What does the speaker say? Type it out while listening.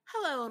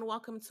Hello, and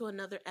welcome to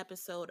another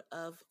episode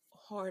of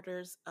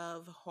Hoarders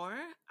of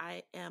Horror.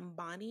 I am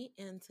Bonnie,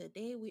 and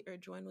today we are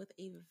joined with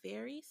a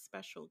very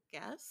special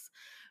guest.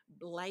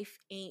 Life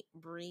ain't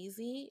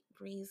breezy.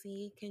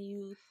 Breezy, can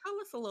you tell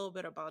us a little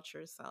bit about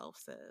yourself,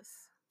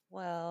 sis?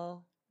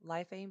 Well,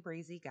 life ain't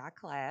breezy, got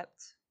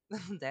clapped.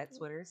 That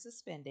Twitter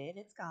suspended.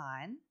 It's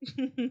gone.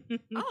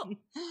 Oh,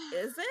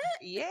 is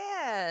it?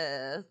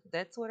 Yeah,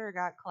 that Twitter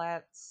got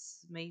clapped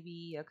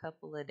maybe a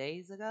couple of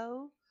days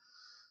ago.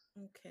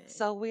 Okay.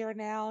 So we are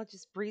now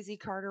just Breezy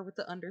Carter with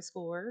the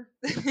underscore.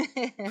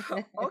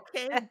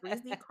 Okay,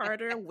 Breezy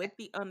Carter with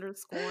the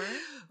underscore.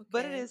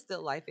 But it Okay. is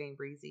still life ain't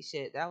breezy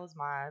shit.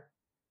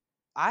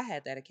 I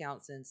had that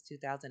account since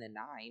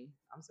 2009.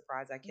 I'm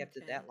surprised I kept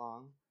it Okay. that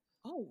long.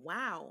 Oh,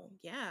 wow.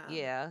 Yeah.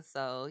 Yeah,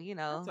 so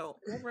That's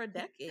over a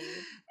decade.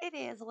 it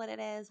is what it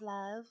is,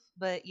 love.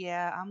 But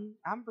yeah,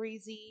 I'm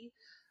Breezy,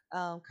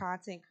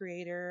 content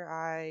creator.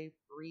 I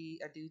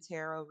do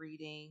tarot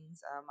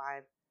readings.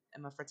 I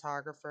am a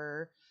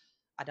photographer.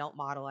 I don't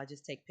model. I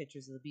just take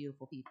pictures of the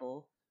beautiful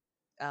people.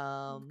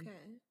 Um,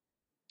 Okay.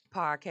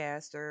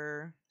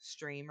 Podcaster,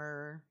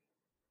 streamer,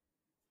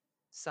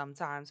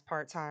 sometimes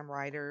part-time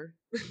writer.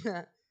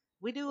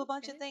 We do a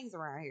bunch of Okay. things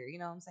around here. You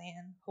know what I'm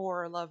saying?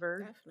 Horror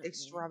lover, Definitely.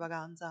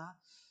 extravaganza,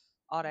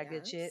 all that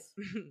good shit.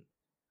 Yes.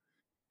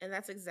 And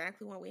that's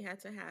exactly why we had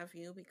to have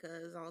you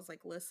because I was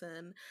like,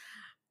 listen,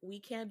 we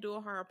can't do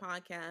a horror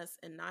podcast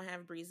and not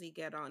have Breezy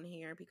get on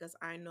here because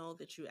I know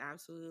that you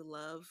absolutely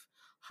love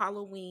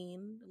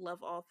Halloween,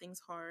 love all things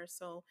horror.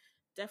 So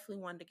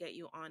definitely wanted to get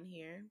you on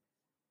here.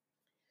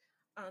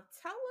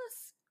 Tell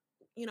us,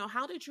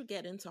 how did you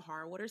get into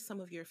horror? What are some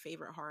of your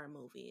favorite horror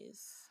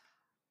movies?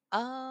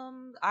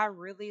 I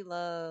really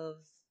love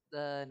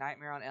the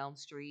Nightmare on Elm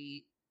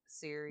Street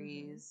Mm-hmm.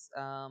 series.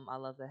 I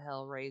love the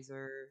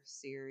Hellraiser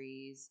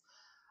series.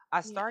 I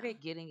Yeah.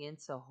 started getting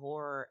into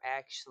horror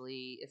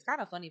actually. It's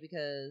kind of funny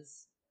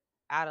because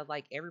out of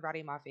like everybody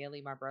in my family,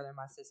 my brother and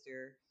my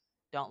sister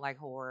don't like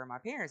horror. My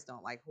parents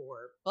don't like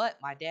horror, but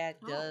my dad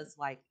Oh, does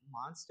like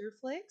monster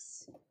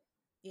flicks.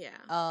 yeah.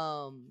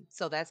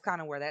 So that's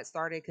kind of where that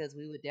started because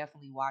we would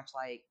definitely watch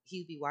like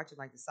he'd be watching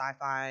like the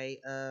sci-fi.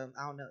 I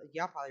don't know,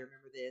 y'all probably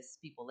remember this.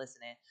 People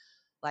listening,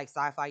 like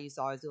sci-fi used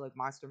to always do like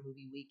monster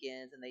movie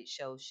weekends, and they'd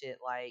show shit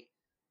like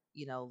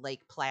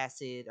Lake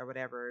Placid or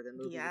whatever, the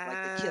movie with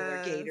like the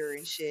killer gator and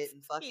Yes. shit,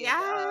 and fucking like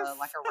Yes.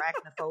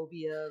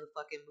 Arachnophobia, the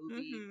fucking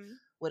movie Mm-hmm.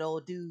 with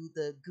old dude,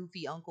 the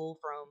goofy uncle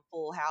from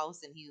Full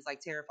House, and he was like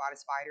terrified of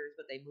spiders,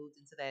 but they moved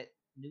into that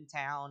new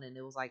town and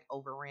it was like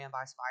overran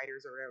by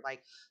spiders or whatever.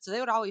 Like so they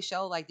would always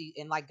show like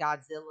like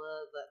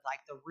Godzilla,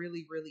 the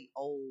really really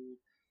old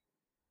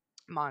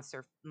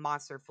monster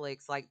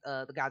flicks, like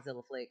the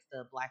Godzilla flicks,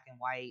 the black and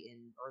white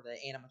and or the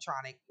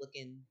animatronic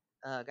looking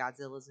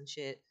Godzillas and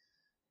shit.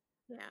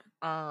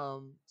 Yeah.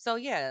 So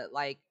yeah,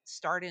 like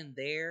starting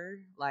there,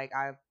 like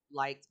I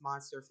liked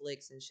monster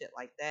flicks and shit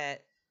like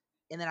that.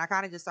 And then I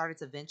kind of just started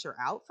to venture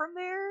out from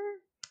there.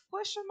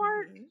 Question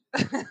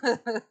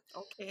Mm-hmm. mark.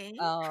 Okay.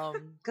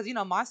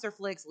 Because monster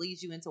flicks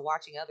leads you into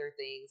watching other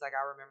things. Like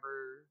I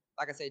remember,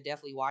 like I said,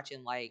 definitely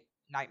watching like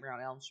Nightmare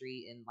on Elm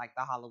Street and like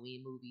the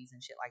Halloween movies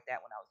and shit like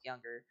that when I was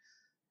younger.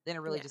 Then it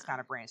really just Yeah.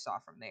 kind of branched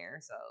off from there.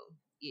 So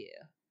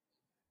yeah.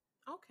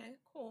 Okay,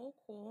 cool,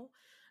 cool.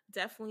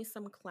 Definitely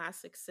some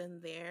classics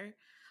in there.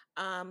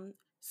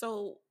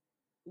 So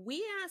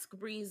we asked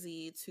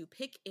Breezy to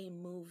pick a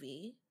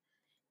movie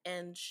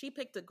and she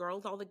picked The Girl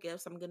with All the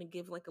Gifts. I'm going to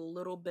give like a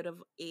little bit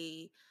of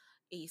a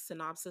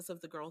synopsis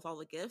of The Girl with All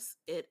the Gifts.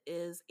 It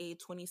is a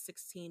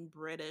 2016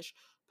 British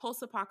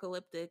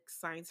post-apocalyptic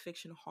science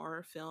fiction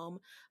horror film.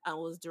 It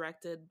was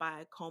directed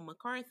by Colm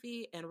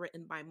McCarthy and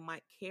written by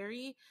Mike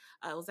Carey.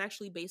 It was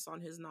actually based on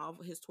his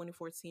novel, his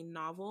 2014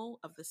 novel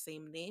of the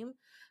same name.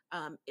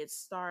 It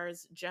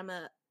stars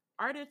Gemma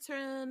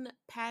Arterton,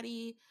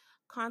 Patty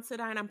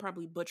Considine. I'm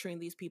probably butchering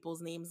these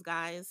people's names,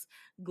 guys.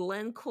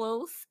 Glenn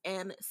Close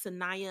and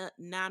Sanaya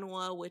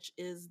Nanwa, which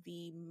is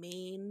the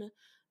main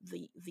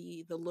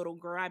the little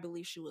girl. I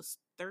believe she was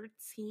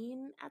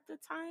 13 at the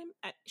time.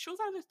 She was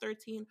either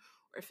 13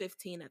 or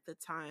 15 at the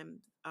time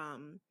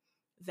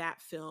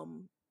that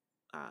film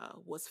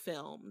was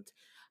filmed.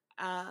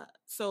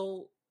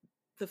 So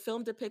the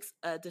film depicts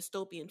a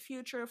dystopian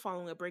future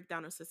following a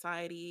breakdown of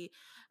society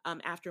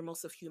after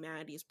most of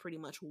humanity is pretty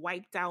much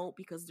wiped out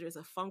because there's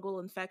a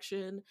fungal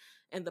infection.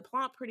 And the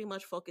plot pretty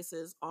much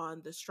focuses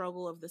on the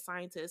struggle of the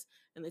scientist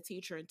and the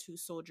teacher and two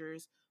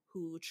soldiers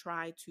who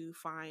try to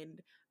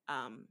find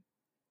um,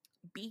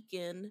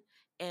 Beacon,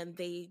 and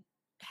they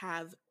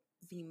have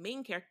the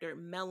main character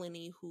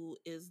Melanie who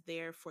is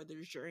there for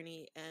their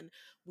journey, and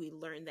we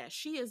learn that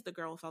she is the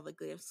girl with all the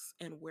gifts,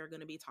 and we're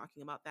going to be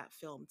talking about that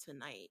film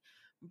tonight.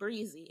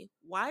 Breezy,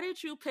 why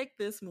did you pick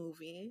this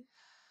movie?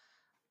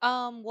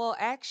 Well,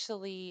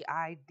 actually,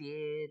 I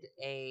did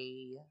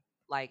a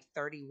like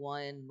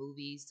 31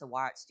 movies to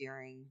watch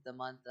during the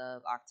month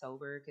of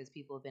October because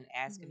people have been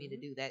asking me to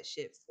Mm-hmm. do that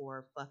shit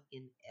for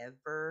fucking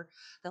ever.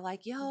 They're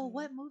like, yo, Mm-hmm.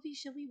 what movie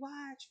should we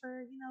watch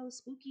for,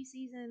 spooky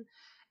season?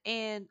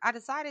 And I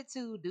decided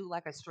to do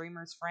like a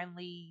streamers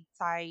friendly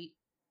type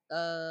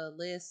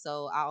list.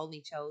 So I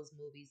only chose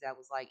movies that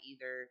was like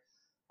either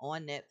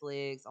on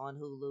Netflix, on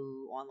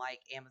Hulu, on like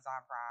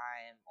Amazon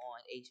Prime, on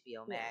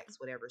HBO Yeah. Max,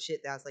 whatever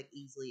shit that's like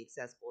easily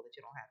accessible that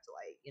you don't have to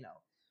like, you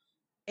know.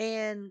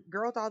 And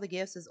Girl with All the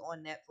Gifts is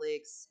on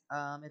Netflix.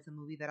 It's a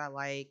movie that I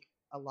like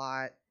a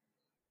lot,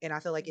 and I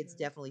feel like it's Hmm.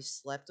 definitely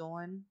slept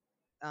on.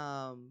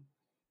 Um,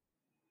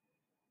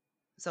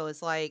 so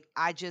it's like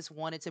I just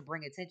wanted to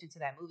bring attention to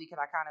that movie because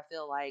I kind of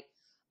feel like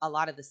a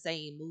lot of the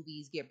same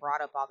movies get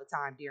brought up all the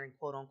time during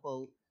quote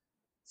unquote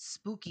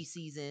spooky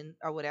season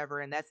or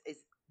whatever, and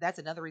that's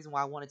another reason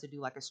why I wanted to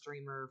do like a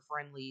streamer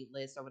friendly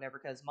list or whatever,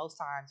 because most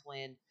times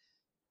when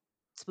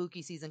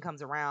spooky season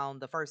comes around,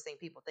 the first thing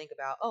people think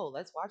about, oh,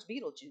 let's watch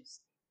Beetlejuice,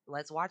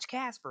 let's watch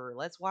Casper,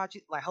 let's watch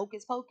like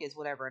Hocus Pocus,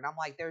 whatever. And I'm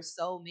like, there's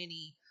so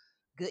many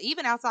good,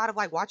 even outside of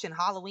like watching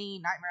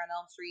Halloween, Nightmare on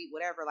Elm Street,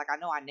 whatever. Like I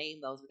know I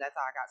named those, but that's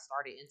how I got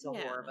started into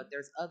Yeah. horror. But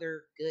there's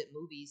other good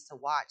movies to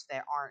watch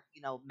that aren't,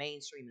 you know,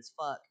 mainstream as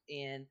fuck.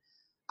 And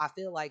I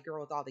feel like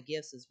Girl with All the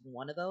Gifts is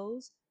one of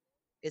those,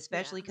 Yeah.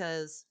 especially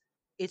because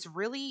it's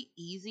really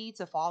easy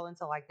to fall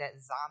into like that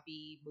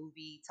zombie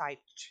movie type,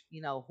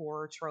 you know,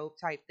 horror trope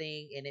type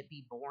thing and it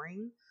be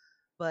boring.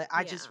 But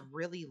I just Yeah.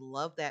 really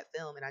love that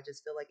film and I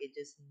just feel like it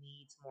just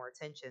needs more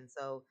attention.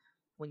 So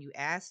when you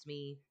asked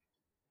me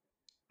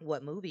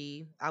what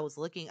movie I was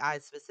looking, I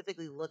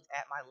specifically looked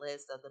at my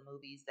list of the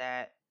movies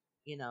that,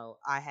 you know,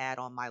 I had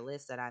on my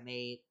list that I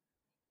made,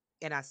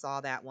 and I saw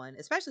that one,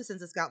 especially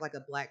since it's got like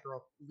a black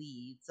girl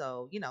lead.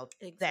 So, you know,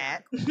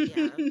 that. Exactly.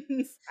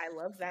 Yeah. I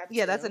love that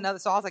Yeah, that's too. another.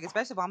 So I was like,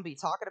 especially if I'm gonna be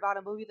talking about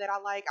a movie that I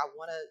like, I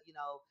want to, you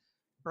know,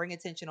 bring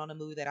attention on a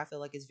movie that I feel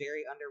like is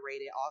very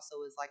underrated.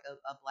 Also, is like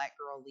a black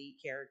girl lead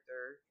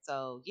character.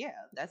 So yeah,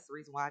 that's the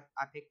reason why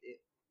I picked it.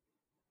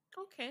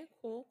 Okay,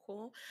 cool,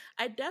 cool.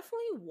 I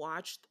definitely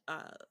watched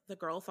The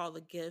Girl with All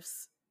the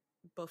Gifts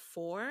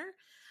before.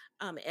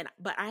 And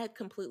but I had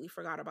completely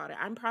forgot about it.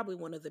 I'm probably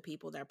one of the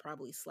people that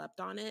probably slept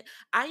on it.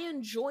 I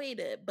enjoyed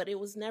it, but it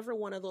was never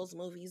one of those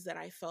movies that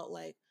I felt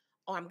like,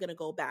 oh, I'm gonna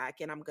go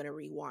back and I'm gonna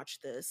rewatch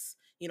this,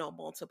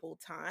 multiple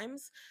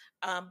times.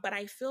 But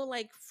I feel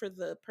like for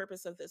the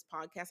purpose of this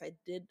podcast,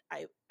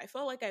 I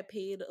felt like I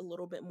paid a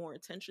little bit more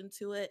attention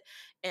to it,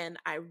 and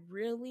I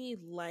really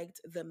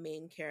liked the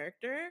main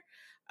character.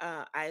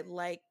 I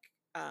like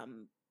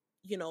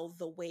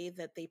the way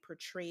that they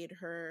portrayed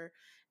her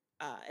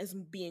as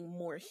being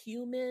more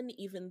human,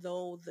 even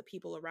though the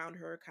people around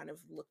her kind of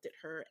looked at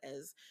her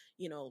as,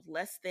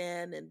 less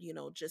than, and,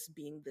 just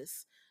being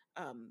this.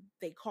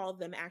 They called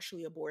them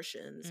actually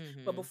abortions.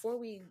 But Mm-hmm. before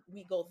we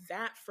go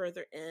that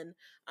further in,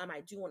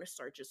 I do want to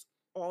start just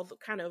all the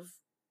kind of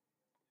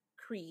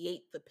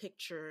create the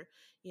picture,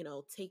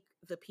 take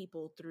the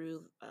people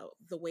through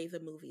the way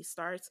the movie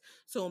starts.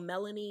 So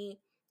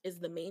Melanie is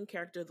the main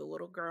character, the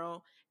little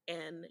girl,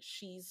 and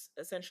she's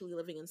essentially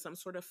living in some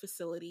sort of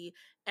facility.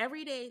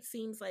 Every day it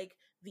seems like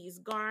these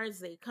guards,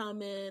 they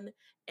come in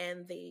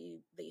and they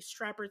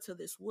strap her to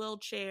this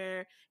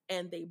wheelchair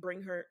and they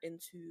bring her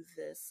into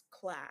this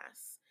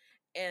class.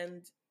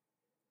 And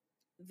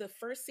the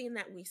first scene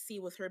that we see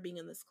with her being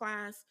in this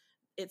class,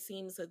 it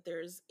seems that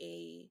there's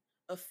a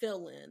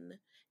fill-in,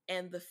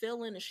 and the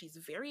fill-in is she's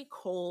very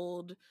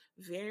cold,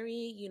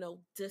 very,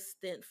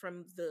 distant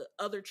from the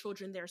other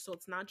children there. So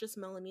it's not just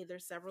Melanie,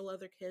 there's several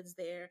other kids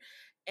there,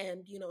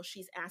 and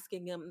she's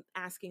asking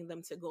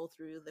them to go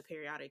through the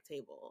periodic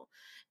table.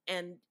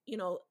 And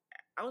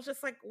I was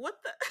just like, what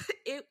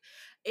the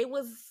it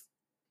was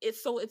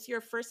it's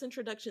your first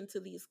introduction to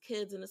these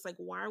kids, and it's like,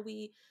 why are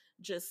we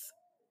just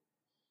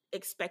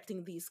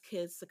expecting these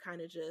kids to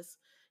kind of just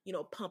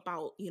pump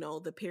out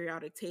the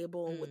periodic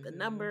table with the Mm-hmm.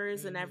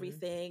 numbers and Mm-hmm.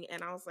 everything.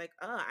 And I was like,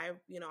 I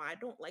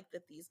don't like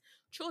that these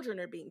children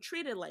are being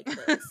treated like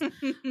this.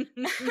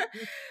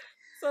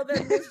 So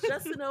then Miss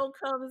Justino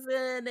comes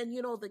in, and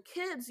the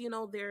kids,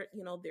 they're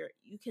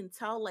you can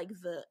tell like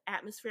the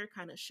atmosphere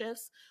kind of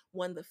shifts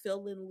when the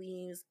fill-in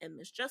leaves and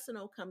Miss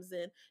Justino comes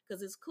in,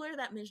 because it's clear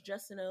that Miss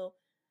Justino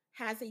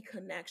has a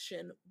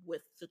connection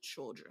with the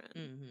children.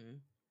 Mm-hmm.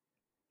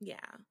 Yeah.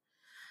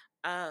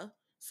 uh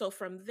so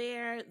from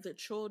there, the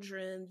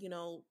children,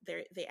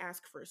 they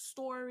ask for a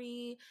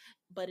story,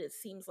 but it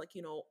seems like,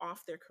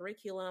 off their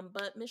curriculum.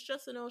 But Miss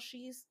Justino,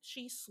 she's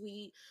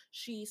sweet.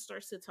 She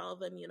starts to tell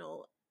them,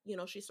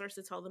 she starts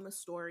to tell them a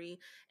story.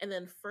 And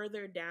then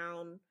further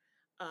down,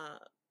 uh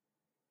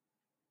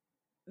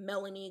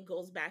Melanie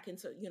goes back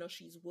into,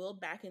 she's wheeled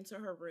back into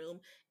her room,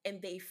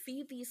 and they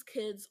feed these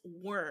kids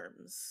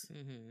worms.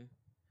 Mm-hmm.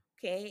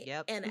 Okay.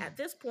 Yep. And at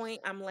this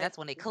point, I'm like, That's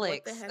when it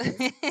what the clicks. heck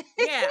is,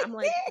 yeah, I'm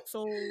like,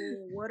 so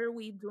what are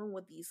we doing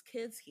with these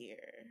kids here?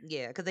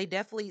 Yeah, because they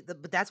definitely,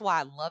 but that's why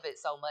I love it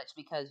so much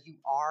because you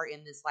are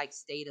in this like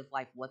state of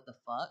like, what the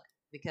fuck?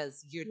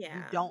 Because you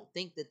Yeah. don't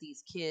think that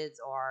these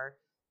kids are,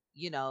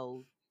 you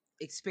know,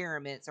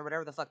 experiments or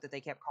whatever the fuck that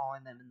they kept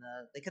calling them in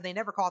the, because they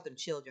never called them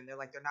children. They're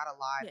like, they're not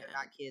alive, they're Yeah.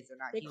 not kids, they're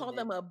not They call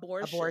human. them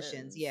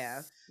Abortions, yeah.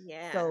 abortions.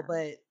 Yeah. So,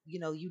 but you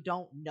know, you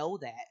don't know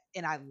that,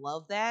 and I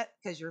love that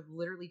because you're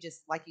literally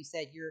just like you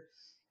said,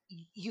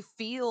 you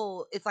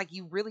feel, it's like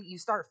you really, you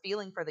start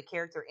feeling for the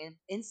character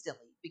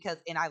instantly, because,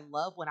 and I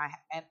love when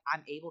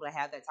I'm able to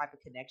have that type of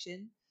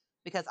connection,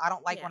 because I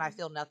don't like when Yeah. I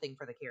feel nothing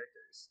for the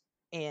characters.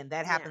 And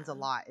that Yeah. happens a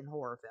lot in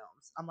horror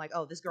films. I'm like,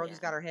 oh, this girl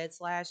just Yeah. got her head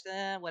slashed,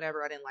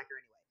 whatever, I didn't like her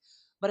anyway.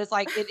 But it's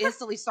like it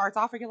instantly starts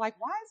off and you're like,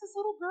 why is this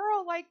little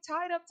girl like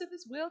tied up to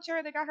this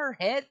wheelchair? They got her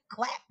head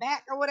clapped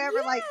back or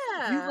whatever. Like,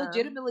 you Yeah.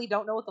 legitimately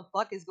don't know what the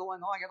fuck is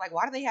going on. You're like,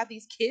 why do they have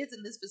these kids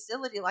in this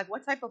facility? Like,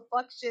 what type of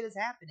fuck shit is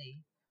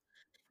happening?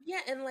 Yeah,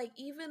 and like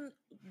even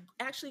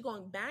actually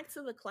going back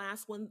to the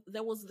class when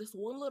there was this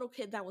one little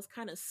kid that was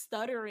kind of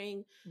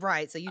stuttering,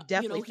 Right. So you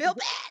you know, definitely he feel didn't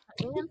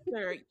bad.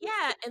 answer.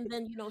 Yeah, and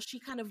then she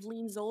kind of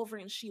leans over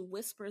and she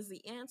whispers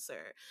the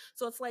answer.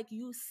 So it's like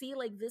you see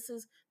like this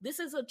is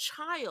a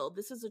child.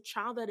 This is a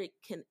child that it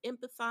can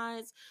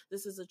empathize.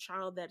 This is a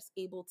child that's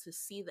able to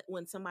see that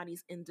when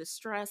somebody's in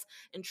distress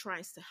and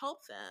tries to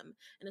help them.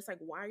 And it's like,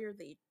 why are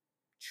they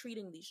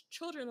treating these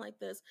children like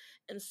this?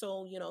 And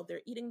so,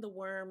 they're eating the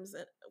worms.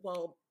 And,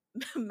 well,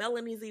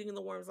 Melanie's eating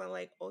the worms. I'm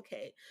like,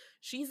 okay,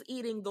 she's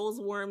eating those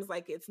worms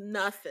like it's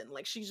nothing.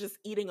 Like she's just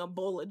eating a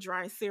bowl of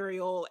dry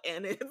cereal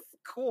and it's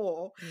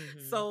cool. Mm-hmm.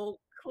 So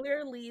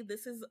clearly,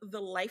 this is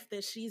the life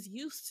that she's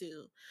used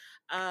to.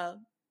 Uh,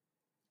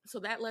 so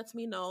that lets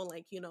me know,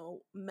 like,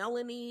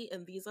 Melanie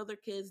and these other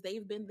kids,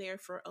 they've been there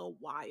for a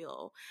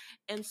while.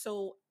 And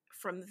so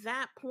from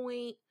that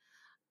point,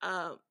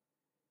 uh,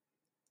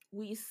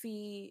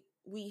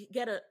 we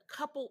get a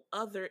couple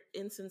other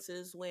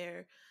instances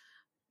where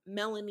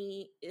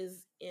Melanie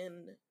is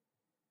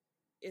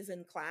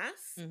in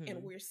class and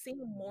Mm-hmm. we're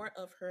seeing more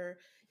of her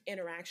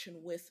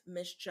interaction with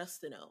Miss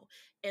Justino.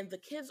 And the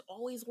kids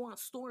always want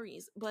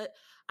stories, but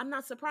I'm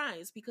not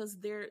surprised because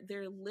they're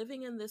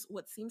living in this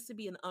what seems to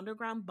be an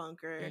underground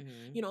bunker.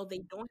 Mm-hmm.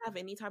 They don't have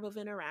any type of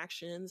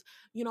interactions,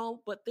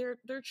 but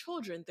they're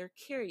children, they're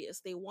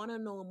curious, they want to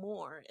know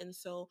more. And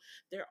so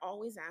they're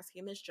always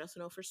asking Miss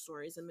Justino for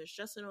stories, and Miss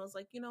Justino is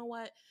like, you know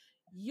what?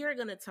 You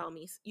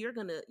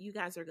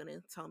guys are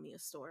gonna tell me a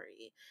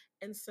story.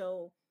 And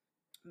so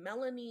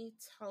Melanie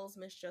tells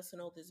Miss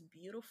Justino this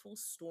beautiful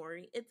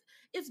story.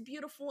 It's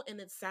beautiful and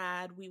it's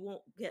sad. We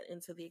won't get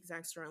into the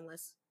exact story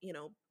unless you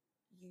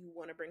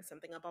want to bring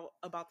something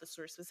about the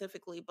story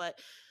specifically. But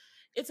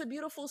it's a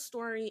beautiful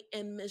story,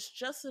 and Miss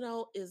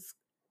Justino is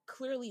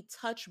clearly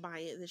touched by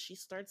it that she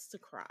starts to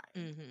cry.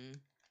 Mm-hmm.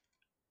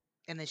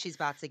 And then she's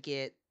about to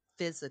get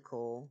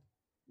physical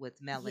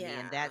with Melanie,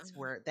 and Yeah, that's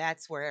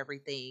where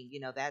everything,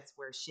 that's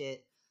where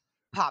shit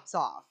pops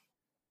off.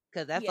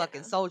 Because that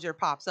fucking yeah, soldier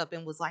pops up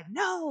and was like,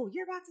 "No,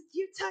 you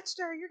touched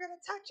her. You're gonna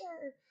touch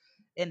her."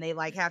 And they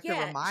like have to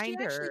yeah. She remind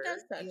actually her,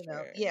 does touch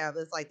her. yeah, but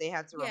it's like they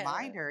have to Yeah.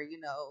 remind her,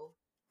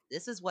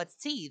 this is what's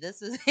tea.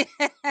 This is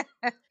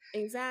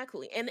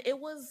Exactly. And I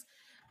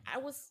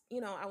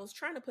was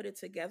trying to put it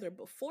together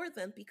before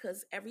then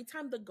because every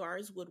time the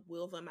guards would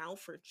wheel them out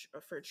for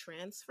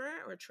transfer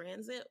or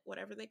transit,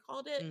 whatever they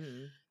called it,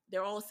 hmm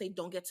they're all say,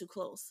 "Don't get too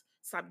close.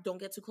 Stop, don't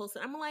get too close."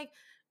 And I'm like,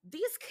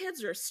 these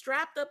kids are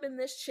strapped up in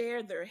this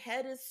chair, their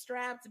head is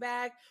strapped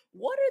back.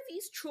 What are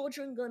these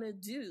children gonna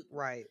do?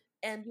 right.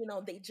 And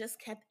they just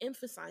kept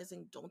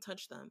emphasizing, don't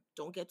touch them,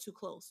 don't get too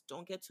close,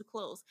 don't get too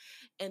close.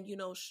 And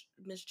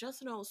Miss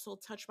Justino was so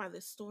touched by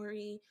this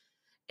story.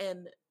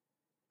 And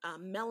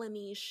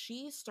Melanie,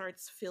 she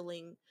starts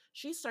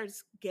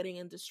getting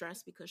in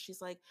distress because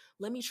she's like,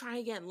 let me try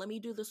again, let me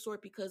do the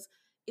sort, because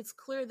it's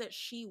clear that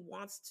she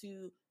wants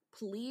to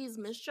please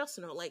Miss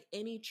Justino, like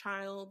any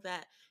child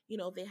that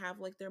they have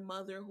like their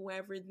mother,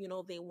 whoever,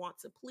 they want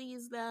to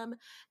please them.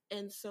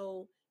 And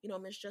so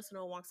Miss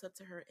Justino walks up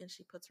to her and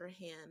she puts her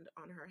hand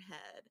on her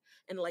head,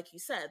 and like you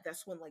said,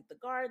 that's when like the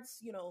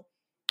guards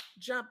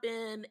jump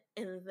in.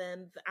 And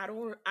then I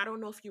don't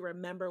know if you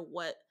remember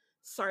what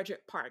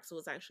Sergeant Parks, it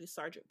was actually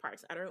Sergeant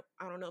Parks. I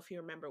don't know if you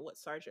remember what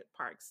Sergeant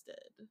Parks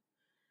did.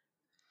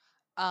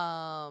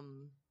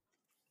 Um,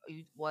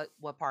 what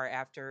part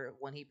after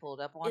when he pulled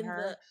up on In the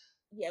her?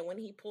 Yeah, when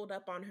he pulled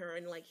up on her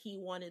and like he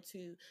wanted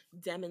to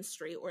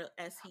demonstrate, or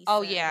as he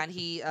Oh yeah, said, and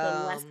he the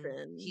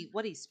lesson,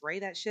 he spray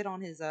that shit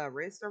on his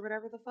wrist or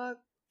whatever the fuck.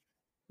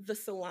 the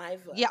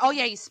Yeah. saliva. Oh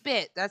yeah, he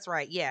spit. That's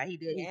right. Yeah, he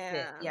did. He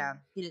spit. Yeah. Yeah,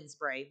 he didn't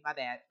spray. My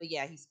bad. But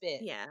yeah, he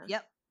spit. Yeah.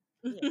 Yep.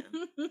 Yeah.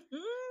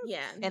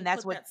 Yeah, and And he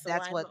that's put what that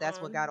that's saliva what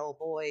that's what got on. old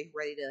boy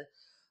ready to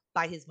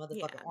bite his motherfucking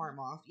Yeah. arm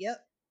off. Yep.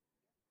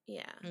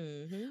 Yeah.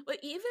 hmm But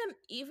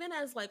even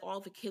as like all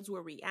the kids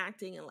were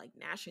reacting and like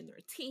gnashing their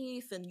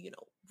teeth and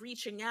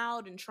reaching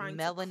out and trying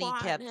to Melanie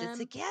claw at kept it him,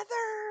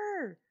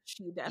 together.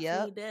 she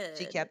definitely Yep.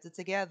 She did. kept it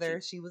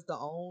together. She She was the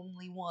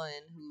only one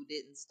who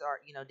didn't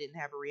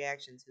have a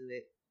reaction to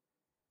it.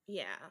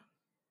 Yeah.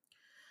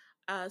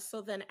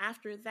 So then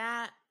after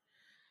that,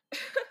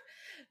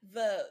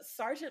 the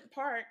Sergeant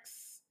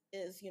Parks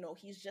is,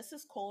 he's just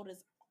as cold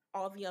as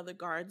all the other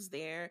guards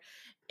there.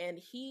 And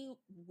he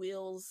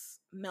wheels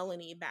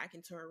Melanie back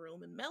into her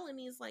room. And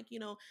Melanie's like,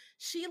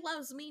 she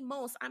loves me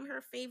most. I'm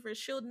her favorite.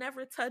 She'll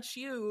never touch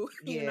you,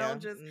 Yeah.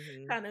 just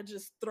kind of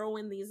just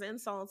throwing these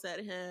insults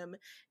at him.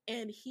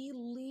 And he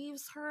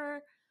leaves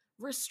her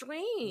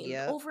restrained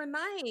Yep.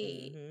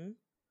 overnight. Hmm.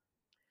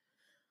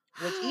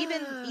 Which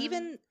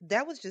even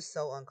that was just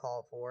so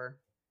uncalled for.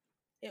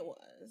 It Cause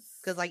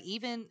was. like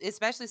even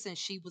especially since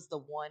she was the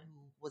one who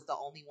was the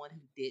only one who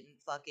didn't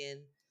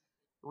fucking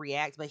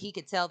react, but he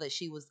could tell that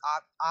she was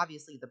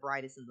obviously the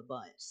brightest in the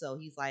bunch. So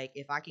he's like,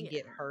 if I can Yeah.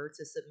 get her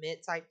to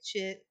submit type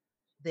shit,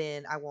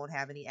 then I won't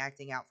have any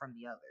acting out from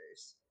the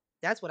others.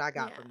 That's what I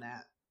got Yeah. from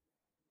that.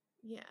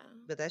 Yeah.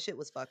 But that shit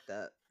was fucked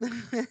up.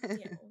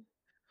 Yeah.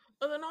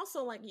 But then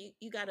also like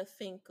you got to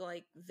think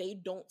like they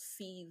don't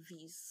see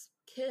these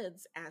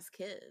kids as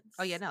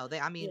Oh yeah, kids, no.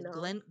 I you mean, know.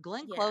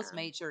 Glenn Close Yeah.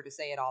 made sure to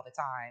say it all the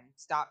time.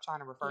 Stop trying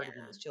to refer to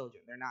them Yeah. as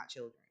children. They're not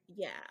children.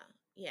 Yeah.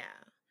 Yeah.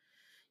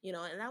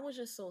 And that was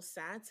just so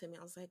sad to me.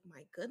 I was like,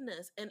 my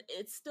goodness. And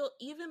it's still,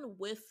 even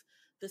with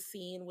the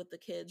scene with the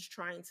kids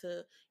trying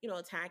to,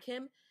 attack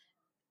him,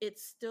 it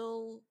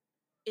still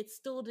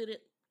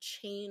didn't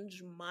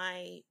change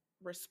my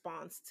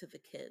response to the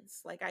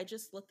kids. Like, I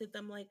just looked at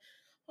them like,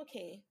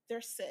 okay,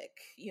 they're sick,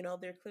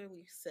 they're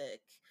clearly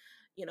sick,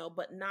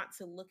 but not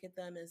to look at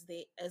them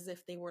as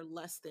if they were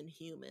less than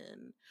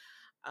human.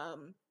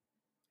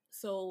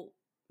 So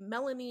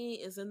Melanie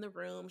is in the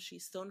room.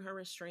 She's still in her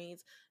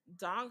restraints.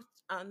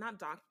 Not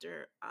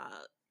doctor.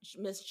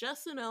 Miss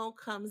Jessino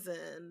comes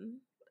in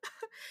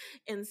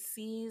and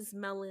sees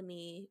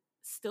Melanie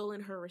still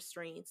in her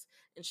restraints,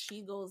 and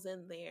she goes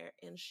in there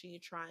and she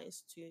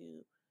tries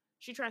to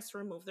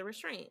remove the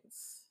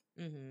restraints.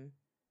 Mm-hmm.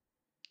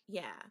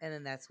 Yeah, And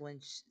then that's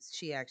when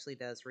she actually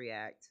does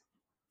react.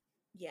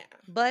 yeah,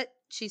 But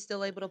she's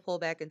still able to pull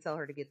back and tell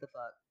her to get the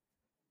fuck.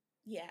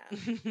 yeah.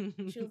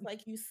 She was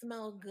like, "You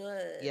smell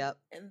good," Yep.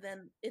 and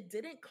then it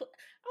didn't. I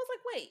was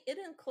like, "Wait, it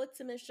didn't click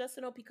to Miss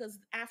Justino because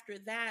after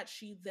that,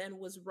 she then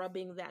was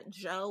rubbing that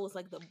gel. It was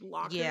like the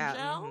blocker Yeah.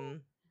 gel. Mm-hmm.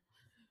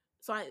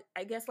 So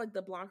I guess like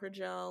the blocker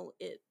gel,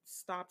 it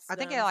stops I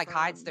think it them like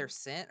hides their from.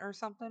 scent or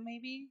something,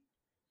 maybe.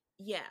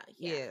 Yeah,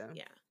 yeah, Yeah.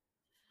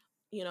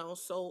 yeah.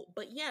 So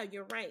but yeah,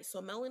 you're right.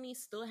 So Melanie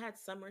still had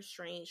some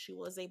restraint. She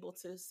was able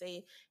to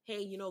say,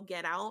 hey,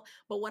 get out.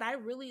 But what I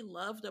really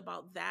loved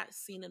about that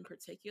scene in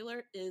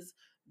particular is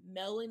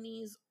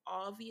Melanie's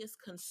obvious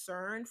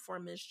concern for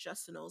Miss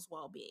Justino's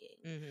well-being.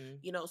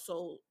 Mm-hmm.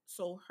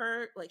 So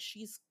her, like,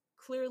 she's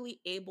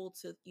clearly able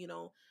to,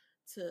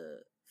 to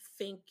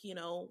think,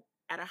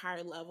 at a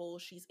higher level.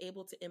 She's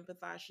able to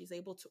empathize. She's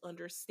able to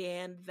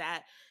understand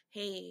that,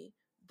 hey,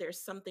 there's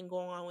something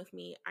going on with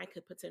me. I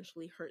could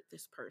potentially hurt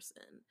this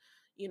person.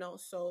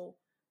 So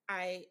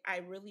I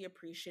really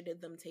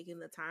appreciated them taking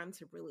the time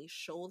to really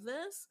show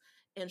this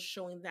and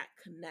showing that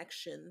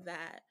connection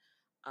that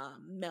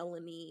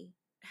Melanie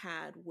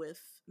had with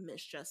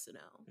Miss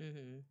Jessino.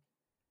 Mm-hmm.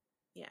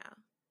 Yeah.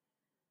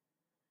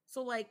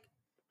 So like,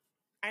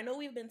 I know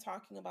we've been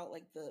talking about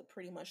like the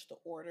pretty much the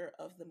order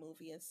of the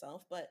movie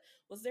itself, but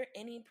was there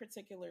any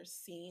particular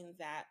scene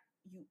that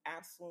you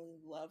absolutely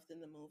loved in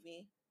the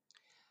movie?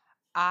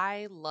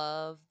 I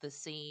love the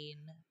scene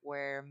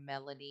where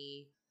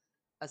Melanie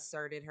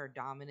asserted her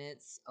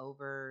dominance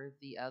over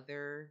the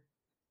other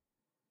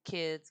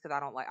kids because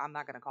I'm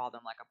not gonna call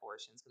them like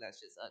abortions because that's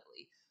just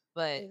ugly.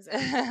 But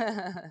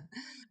Exactly.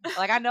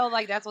 like I know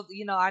like that's what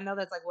I know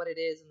that's like what it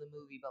is in the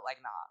movie, but like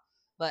nah.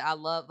 But I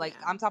love like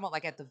Yeah. I'm talking about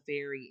like at the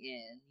very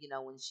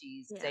end, when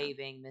she's Yeah.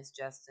 saving Miss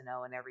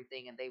Justino and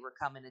everything, and they were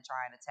coming to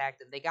try and attack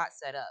them. They got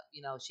set up.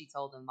 She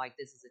told them like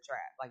this is a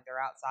trap. Like they're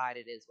outside.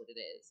 It is what it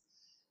is.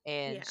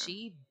 And Yeah.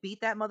 she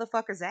beat that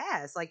motherfucker's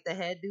ass, like the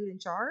head dude in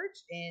charge,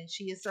 and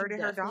she She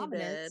asserted her definitely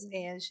did. dominance,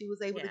 and she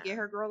was able to Yeah. get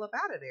her girl up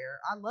out of there.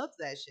 I love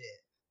that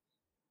shit.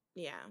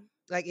 Yeah.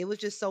 Like it was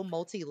just so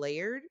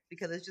multi-layered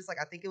because it's just like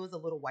I think it was a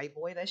little white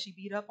boy that she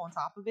beat up on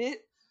top of it.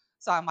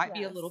 So I might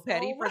be a Yes. little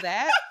petty Oh for my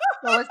that.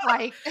 So it's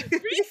like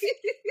Reese,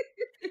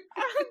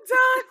 I'm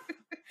done.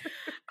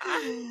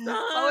 I'm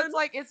so it's done.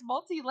 like it's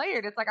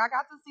multi-layered. It's like I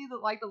got to see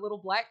the little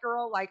black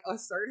girl like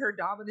assert her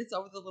dominance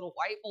over the little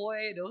white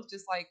boy, and it was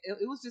just like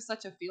it was just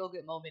such a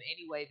feel-good moment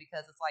anyway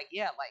because it's like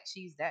yeah, like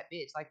she's that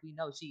bitch. Like we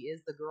know she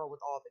is the girl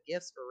with all the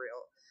gifts for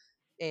real.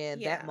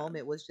 And that Yeah.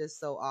 moment was just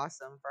so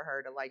awesome for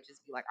her to like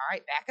just be like, all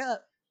right, back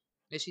up.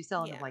 And she's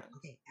telling them like, Yeah.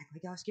 okay, act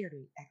like y'all scared of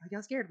me. Act like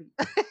y'all scared of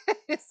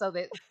me. So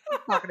that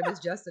talking to Miss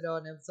Justin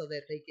on them so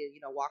that they could,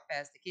 walk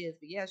past the kids.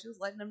 But yeah, she was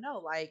letting them know,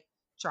 like,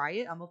 try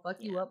it. I'm gonna fuck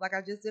you Yeah. up like I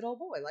just did old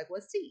boy. Like,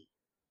 what's tea?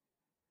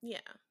 Yeah.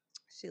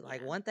 She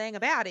like, Yeah. one thing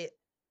about it,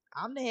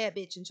 I'm the head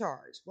bitch in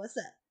charge. What's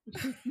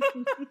up?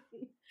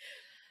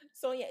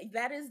 So yeah,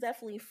 that is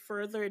definitely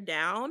further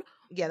down,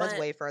 Yeah, that's but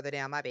way further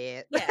down. My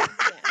bad. yeah, yeah.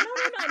 No,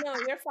 no, no, no,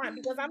 you're fine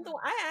because I asked you.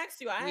 I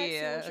asked you what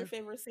Yeah, your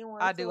favorite scene was,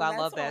 I do. so I that's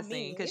love that on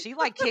scene because me. she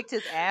like kicked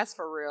his ass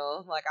for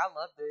real. Like, I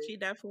loved it. She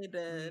definitely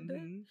did.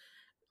 Hmm.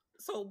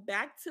 So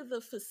back to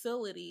the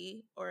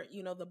facility, or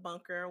the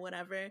bunker or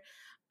whatever.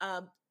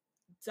 um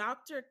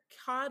Dr.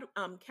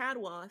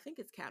 Cadwell, I think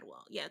it's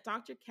Cadwell. Yeah,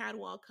 Dr.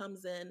 Cadwell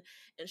comes in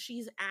and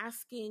she's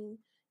asking,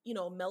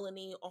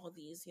 Melanie all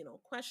these,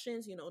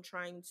 questions,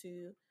 trying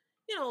to,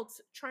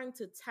 trying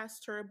to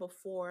test her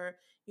before,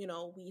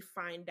 we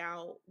find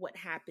out what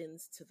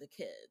happens to the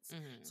kids.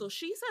 So Mhm.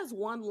 she says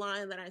one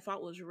line that I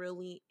thought was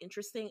really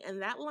interesting,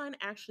 and that line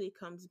actually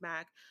comes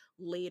back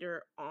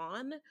later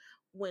on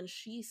when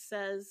she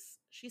says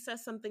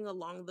something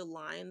along the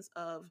lines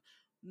of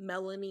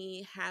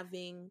Melanie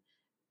having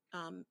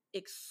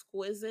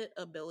exquisite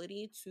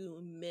ability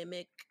to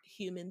mimic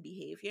human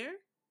behavior.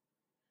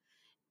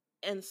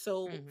 And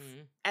so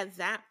Mhm. at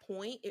that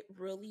point, it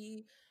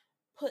really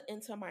put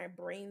into my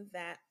brain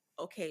that,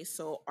 okay,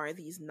 so are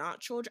these not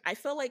children? I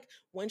feel like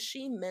when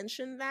she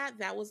mentioned that,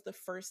 that was the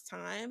first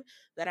time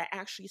that I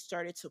actually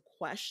started to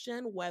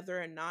question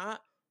whether or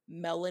not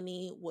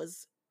Melanie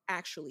was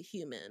actually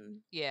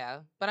human.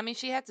 Yeah. But I mean,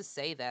 she had to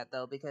say that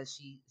though because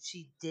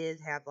she did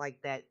have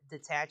like that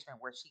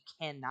detachment where she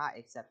cannot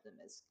accept them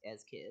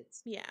as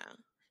kids. Yeah.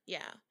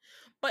 Yeah.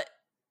 But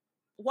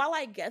while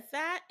I get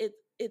that,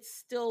 it's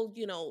still,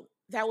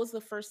 that was the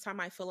first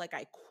time I feel like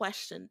I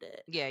questioned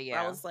it. Yeah, Where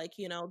I yeah. was like,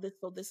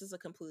 this is a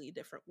completely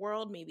different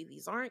world. Maybe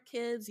these aren't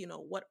kids,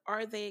 what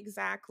are they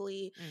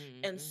exactly?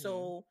 Mhm. And Mhm.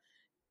 so,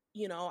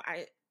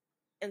 I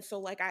and so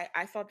like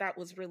I thought that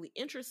was really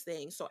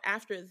interesting. So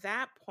after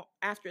that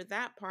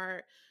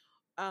part,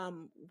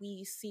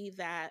 we see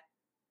that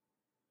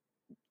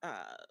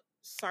uh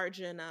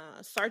Sergeant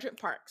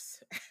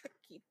Parks,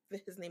 keep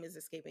his name is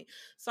escaping.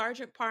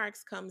 Sergeant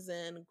Parks comes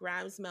in,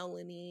 grabs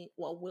Melanie,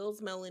 well,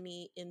 wheels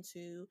Melanie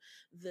into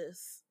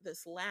this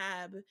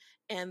lab,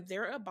 and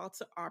they're about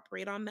to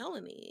operate on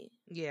Melanie.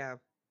 Yeah.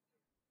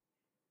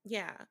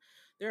 Yeah,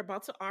 they're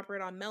about to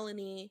operate on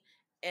Melanie,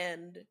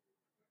 and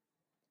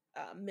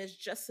Ms.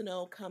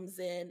 Justino comes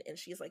in and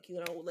she's like,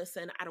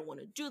 listen, I don't want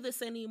to do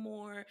this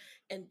anymore.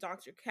 And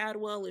Dr.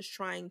 Cadwell is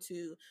trying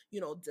to,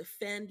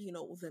 defend,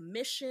 the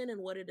mission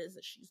and what it is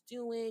that she's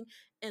doing.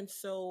 And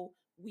so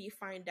we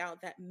find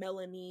out that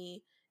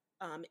Melanie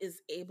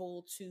is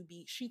able to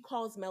be, she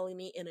calls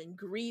Melanie an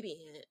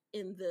ingredient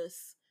in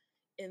this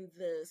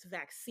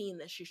vaccine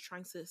that she's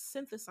trying to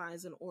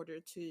synthesize in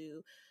order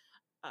to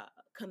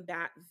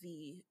combat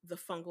the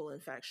fungal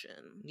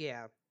infection.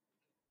 Yeah.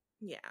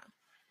 Yeah.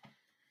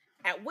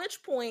 At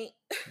which point,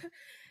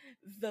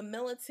 the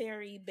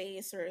military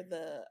base or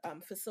the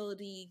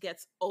facility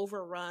gets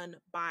overrun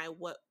by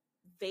what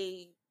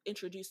they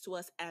introduced to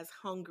us as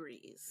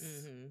hungries.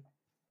 Mhm.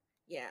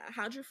 Yeah,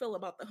 how'd you feel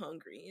about the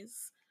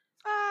hungries?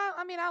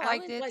 I mean, I I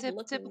liked was it. like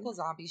Typical looking,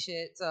 zombie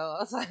shit. So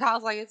I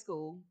was like, it's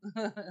cool.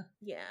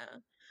 yeah,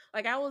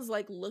 like I was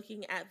like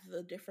looking at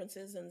the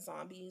differences in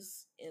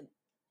zombies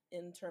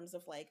in terms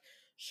of like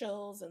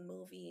shows and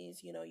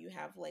movies. You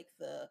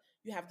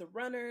have the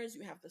runners,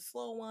 you have the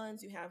slow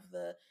ones, you have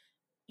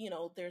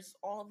there's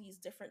all these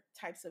different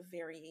types of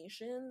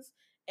variations.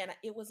 And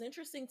it was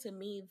interesting to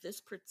me, this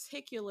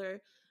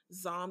particular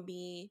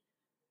zombie,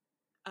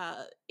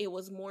 it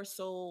was more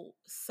so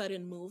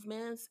sudden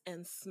movements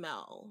and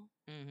smell.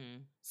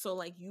 Mhm. So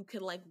like you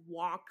can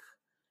walk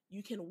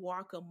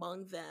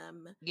among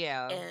them.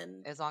 Yeah.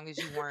 And As long as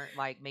you weren't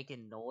like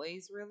making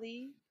noise,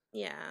 really.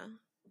 yeah.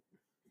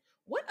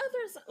 What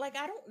others, like,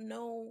 I don't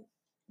know,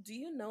 do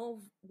you know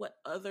of what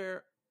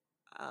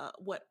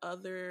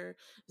other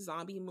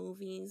zombie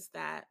movies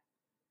that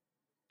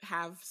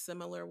have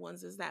similar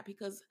ones as that?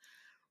 Because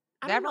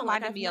I don't That know,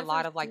 like reminded I've me a never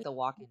lot of like seen. The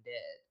Walking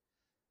Dead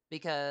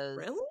because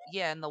Really?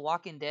 yeah, in The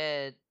Walking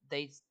Dead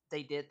they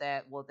did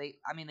that. Well,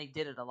 I mean they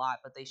did it a lot,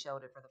 but they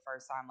showed it for the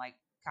first time like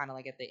kind of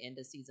like at the end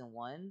of season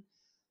 1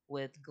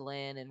 with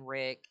Glenn and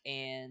Rick,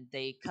 and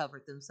they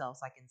covered themselves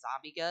like in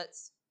zombie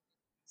guts.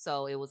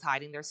 So it was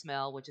hiding their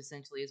smell, which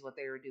essentially is what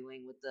they were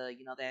doing with the,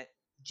 that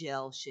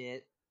gel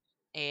shit.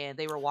 And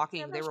they were Yeah,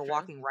 walking they that's were true.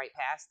 walking right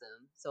past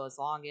them. So as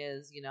long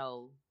as,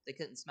 they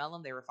couldn't smell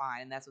them, they were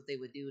fine. And that's what they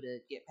would do to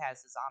get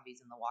past the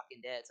zombies in The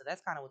Walking Dead. So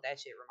that's kind of what that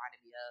shit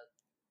reminded me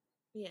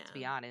of, to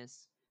be Yeah.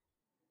 honest.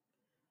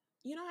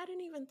 I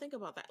didn't even think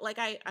about that. Like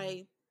I Mhm.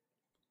 I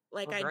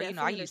like Well, I girl, I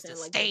definitely used to understand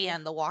like the stay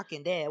on The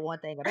Walking Dead. One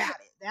thing about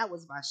it, that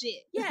was my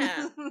shit.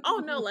 yeah.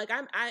 Oh no, like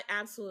I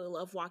absolutely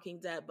love Walking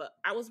Dead, but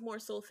I was more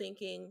so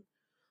thinking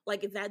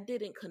like that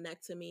didn't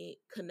connect to me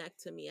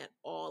at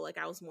all. Like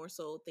I was more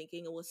so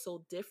thinking it was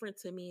so different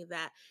to me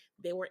that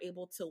they were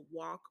able to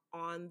walk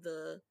on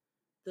the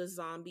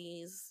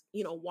zombies,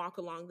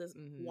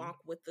 Hmm. walk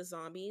with the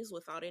zombies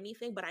without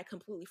anything, but I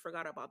completely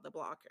forgot about the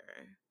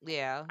blocker.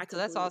 Yeah. I So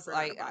that's completely also forgot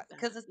like, about that.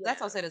 because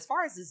that's what I Yeah. said. As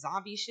far as the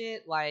zombie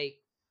shit, like,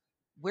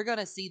 we're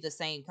gonna see the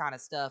same kind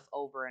of stuff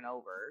over and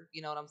over.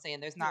 You know what I'm saying?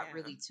 There's not Yeah.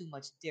 really too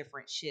much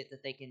different shit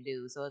that they can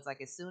do. So it's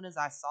like as soon as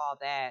I saw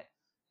that,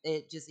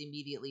 it just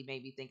immediately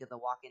made me think of The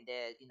Walking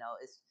Dead.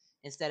 It's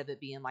instead of it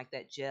being like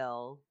that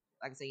gel,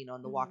 like I say, in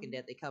The Walking Mhm.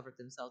 Dead they covered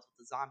themselves with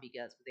the zombie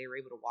guts, but they were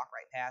able to walk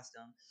right past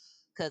them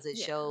because it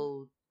Yeah.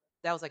 showed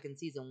that was like in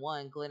season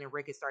 1. Glenn and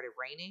Rick it started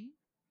raining.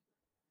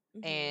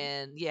 Mhm.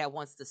 And yeah,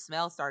 once the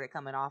smell started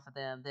coming off of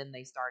them, then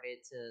the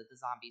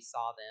zombies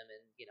saw them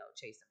and,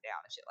 chased them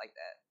down and shit like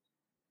that.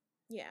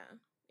 Yeah.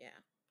 Yeah.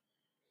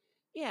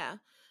 Yeah.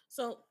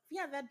 So,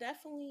 yeah, that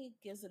definitely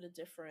gives it a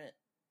different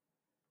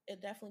it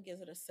definitely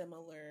gives it a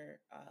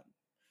similar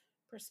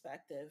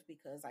perspective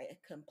because I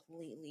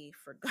completely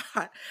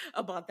forgot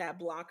about that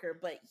blocker.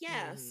 But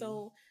yeah, Mm-hmm.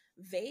 so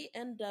they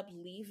end up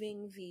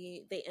leaving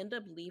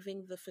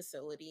the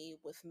facility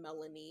with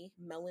Melanie.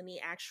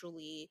 Melanie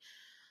actually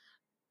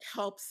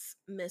helps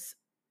Miss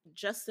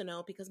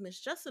Justino because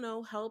Miss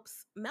Justino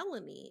helps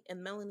Melanie,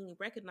 and Melanie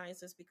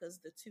recognizes because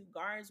the two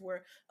guards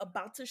were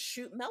about to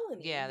shoot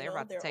Melanie. Yeah, You they're know,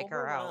 about to they're take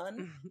her out.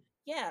 overrun.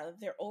 Yeah,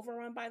 they're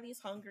overrun by these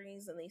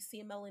hungries, and they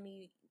see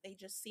Melanie. They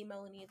just see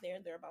Melanie there.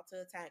 They're about to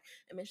attack,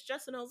 and Miss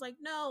Justino's like,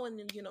 "No," and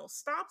then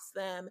stops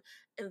them.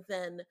 And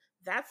then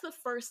that's the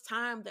first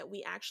time that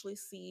we actually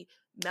see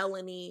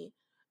Melanie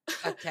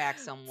Attack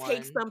take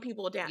someone. some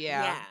people down.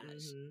 Yeah. Yeah,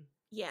 Mm-hmm.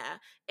 yeah.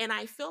 And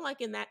I feel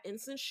like in that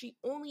instance, she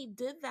only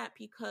did that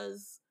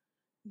because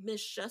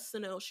Miss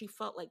Justino, she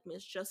felt like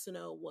Miss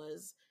Justino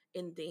was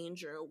in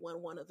danger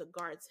when one of the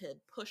guards had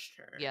pushed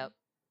her. Yep.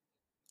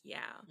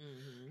 Yeah.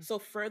 Mm-hmm. So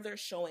further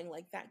showing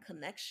like that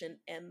connection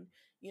and,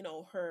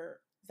 her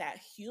that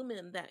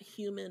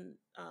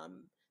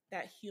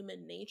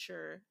human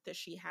nature that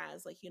she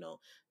has, like,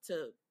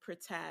 to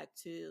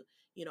protect, to,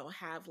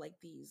 have like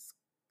these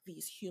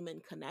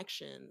human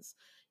connections,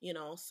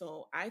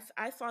 so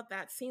I thought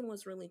that scene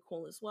was really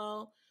cool as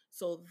well.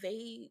 So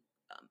they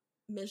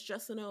Miss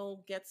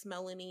Justino gets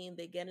Melanie, and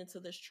they get into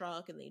this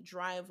truck and they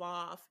drive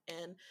off,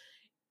 and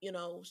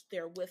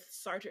they're with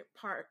Sergeant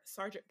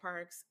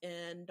Parks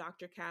and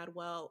Dr.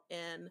 Cadwell,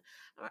 and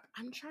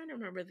I'm trying to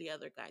remember the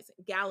other guys.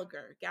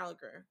 Gallagher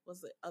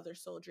was the other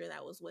soldier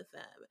that was with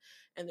them,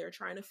 and they're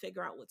trying to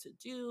figure out what to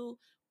do,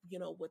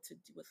 what to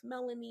do with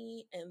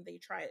Melanie, and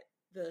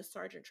the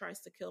sergeant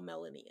tries to kill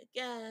Melanie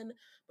again,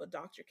 but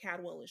Dr.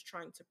 Cadwell is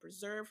trying to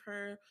preserve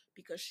her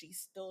because she's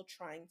still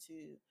trying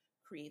to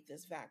create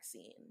this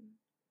vaccine.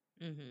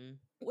 Mm-hmm.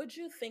 What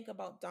do you think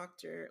about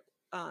Dr.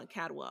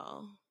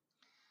 Cadwell?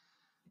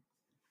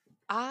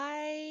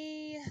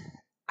 I,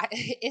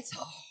 it's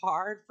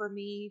hard for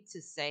me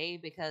to say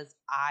because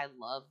I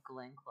love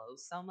Glenn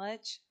Close so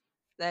much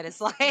that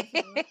it's like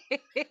Mhm.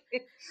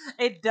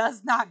 it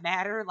does not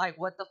matter like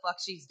what the fuck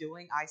she's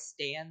doing. I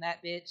stand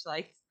that bitch.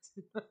 Like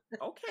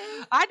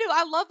Okay. I do.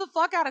 I love the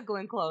fuck out of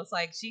Glenn Close.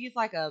 Like she's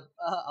like a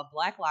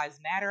Black Lives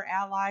Matter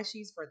ally.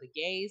 She's for the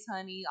gays,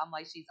 honey. I'm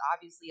like she's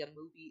obviously a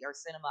movie or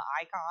cinema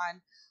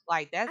icon.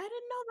 Like I that's didn't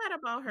know that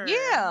about her.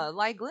 yeah.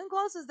 Like Glenn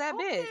Close is that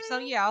bitch. So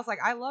Okay. yeah, I was like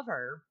I love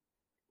her,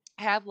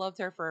 have loved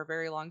her for a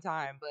very long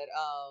time. But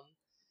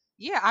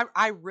yeah,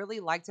 I really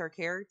liked her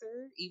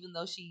character, even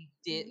though she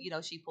did,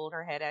 Mhm. she pulled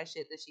her head ass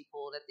shit that she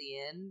pulled at the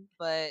end.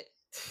 But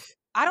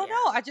I don't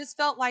know. Yeah. I just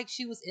felt like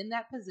she was in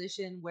that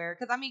position where,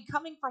 because I mean,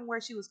 coming from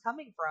where she was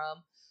coming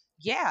from,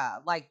 yeah,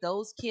 like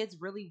those kids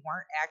really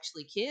weren't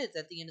actually kids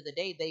at the end of the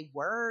day.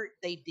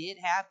 They did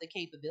have the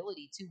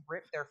capability to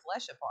rip their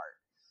flesh apart.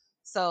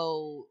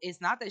 So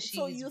it's not that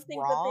So she's you think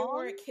that they wrong.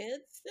 weren't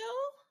kids still?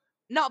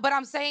 No, but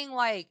I'm saying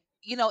like,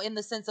 in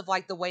the sense of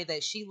like the way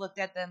that she looked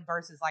at them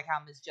versus like how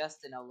Miss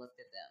Justino looked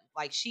at them.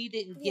 Like she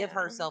didn't give Yeah.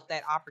 herself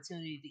that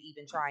opportunity to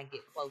even try and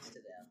get close to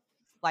them.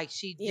 Like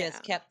she Yeah.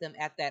 just kept them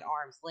at that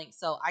arm's length.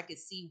 So I could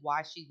see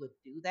why she would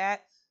do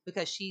that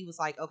because she was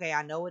like, okay,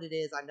 I know what it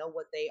is. I know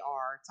what they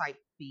are type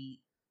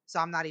beat.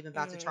 So I'm not even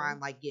about to try Mm.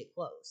 and like get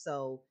close.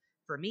 So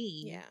for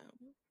me, Yeah.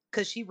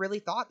 because she really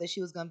thought that she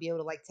was going to be able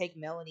to like take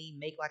Melanie,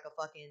 make like a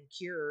fucking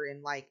cure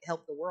and like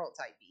help the world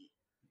type beat.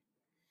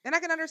 And I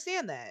can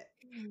understand that,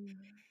 Mm.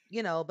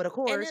 but of And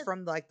course it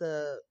from like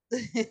the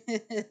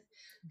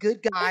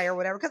good guy or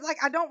whatever, because like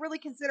I don't really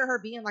consider her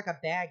being like a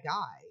bad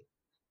guy.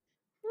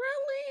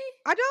 really?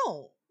 I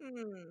don't.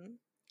 Hmm.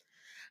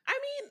 I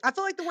mean, I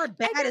feel like the word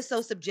I bad is so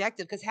guess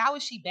subjective because how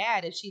is she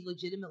bad if she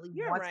legitimately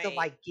you're wants to right.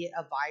 like get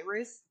a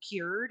virus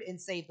cured and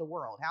save the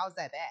world? How is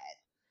that bad?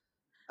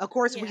 Of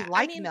course we Yeah. I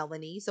like mean,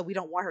 Melanie, so we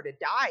don't want her to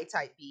die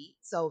type beat.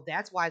 So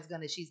that's why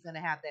she's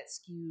gonna have that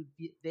skewed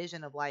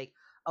vision of like,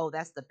 oh,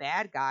 that's the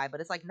bad guy.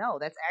 But it's like, no,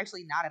 that's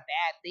actually not a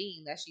bad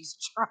thing that she's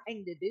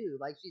trying to do.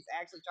 Like she's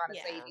actually trying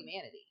to save yeah.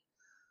 humanity.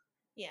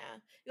 Yeah.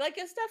 Like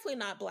it's definitely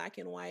not black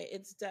and white.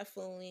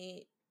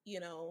 You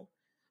know,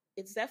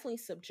 it's definitely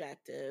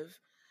subjective.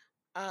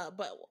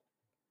 But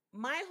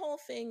my whole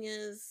thing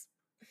is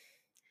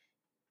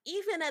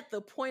even at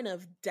the point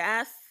of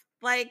death,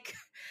 like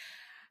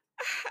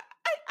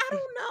I don't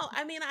know.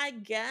 I mean, I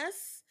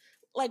guess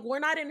like we're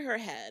not in her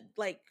head.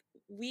 Like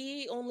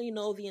we only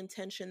know the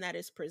intention that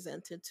is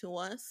presented to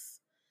us.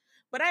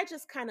 But I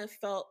just kind of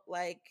felt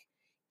like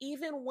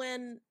even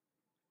when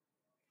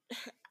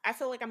I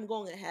feel like I'm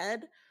going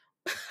ahead,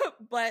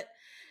 but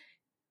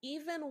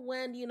even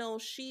when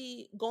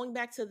she going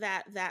back to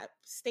that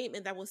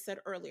statement that was said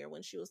earlier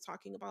when she was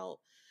talking about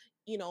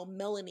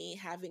Melanie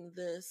having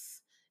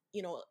this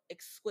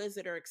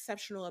exquisite or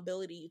exceptional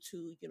ability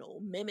to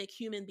mimic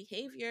human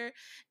behavior,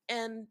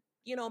 and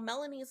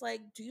Melanie's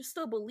like, do you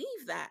still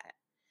believe that?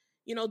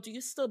 Do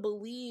you still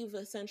believe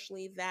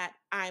essentially that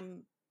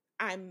I'm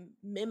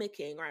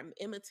mimicking or I'm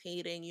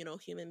imitating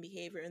human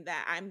behavior, and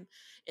that I'm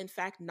in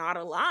fact not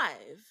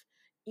alive?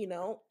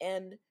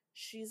 And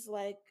she's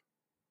like,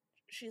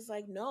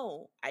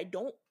 no, I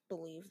don't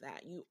believe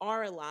that. You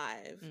are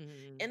alive.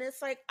 Hmm. And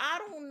it's like, I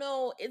don't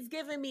know, it's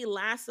giving me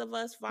Last of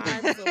Us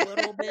vibes a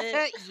little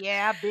bit.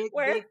 Yeah, big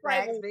Where it's big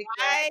like, facts, big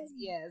why facts.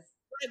 Yes.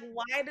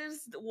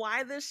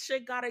 why this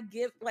shit gotta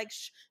give like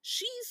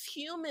she's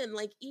human.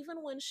 Like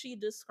even when she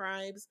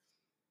describes,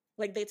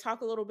 like they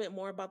talk a little bit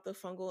more about the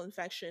fungal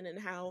infection and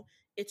how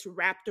it's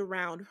wrapped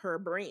around her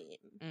brain,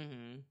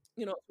 Hmm.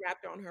 it's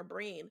wrapped around her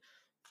brain.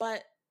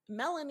 But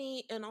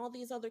Melanie and all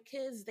these other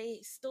kids, they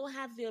still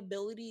have the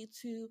ability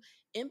to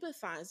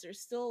empathize.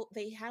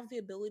 They have the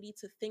ability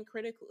to think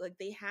critically. Like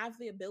they have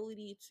the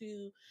ability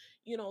to,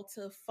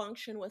 to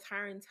function with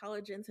higher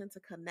intelligence and to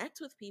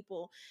connect with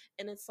people.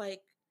 And it's like,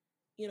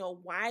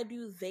 why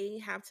do they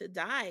have to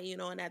die?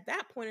 And at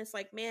that point, it's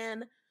like,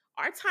 man,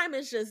 our time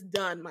is just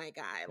done, my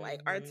guy.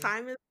 Like our Hmm.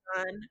 time is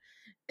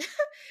done.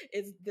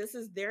 This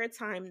is their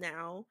time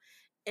now.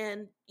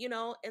 And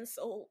and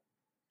so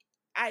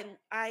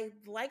I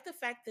like the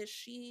fact that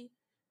she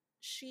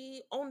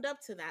owned up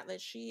to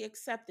that she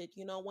accepted,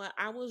 what,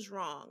 I was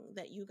wrong,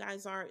 that you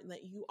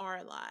are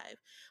alive.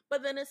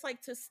 But then it's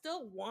like, to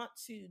still want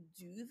to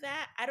do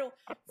that, I don't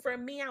for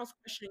me, I was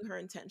questioning her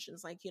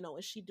intentions. Like,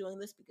 is she doing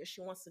this because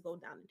she wants to go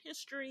down in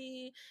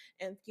history?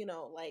 And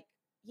like,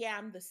 yeah,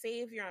 I'm the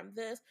savior, I'm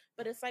this.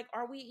 But it's like,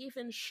 are we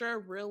even sure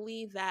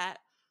really that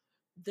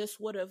this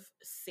would have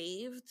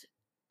saved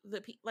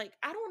the people? Like,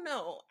 I don't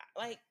know.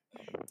 Like,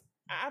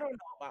 I don't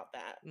know about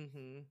that.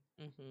 Hmm.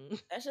 Hmm.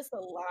 That's just a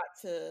lot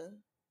to.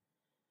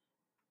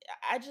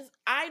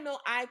 I know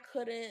I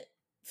couldn't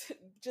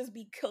just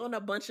be killing a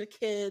bunch of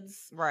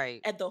kids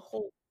Right. at the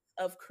hope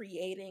of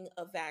creating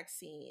a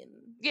vaccine.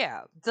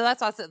 Yeah. So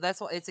that's why I said, that's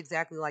why it's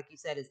exactly like you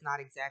said. It's not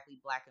exactly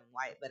black and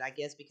white, but I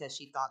guess because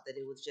she thought that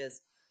it was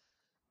just,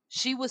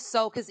 she was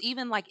so, because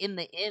even like in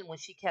the end when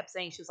she kept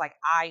saying, she was like,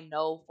 I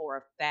know for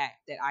a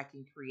fact that I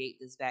can create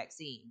this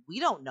vaccine. We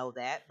don't know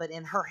that, but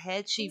in her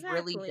head she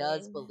really does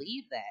Exactly.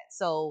 believe that.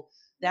 So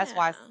that's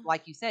why, Yeah.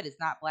 like you said, it's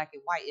not black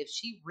and white. If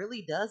she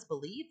really does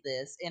believe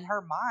this in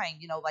her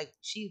mind, like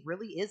she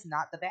really is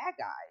not the bad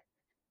guy.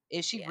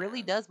 If she really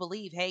Yeah. does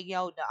believe, hey,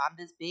 no, I'm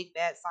this big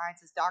bad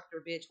scientist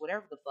doctor bitch,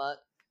 whatever the fuck,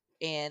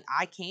 and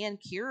I can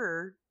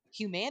cure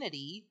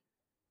humanity,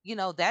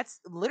 that's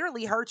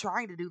literally her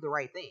trying to do the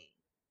right thing.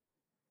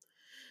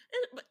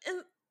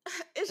 And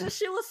it's just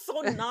she was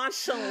so I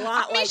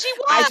nonchalant. mean, Like, she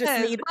I just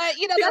was, need. but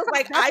She that's was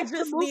like, that's I what the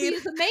just movie need.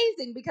 is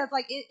amazing because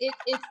like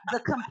it's the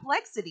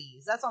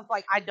complexities. That's what's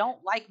like. I don't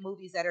like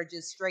movies that are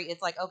just straight.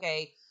 It's like,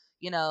 okay,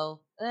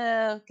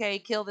 okay,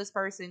 kill this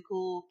person,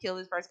 cool, kill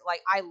this person.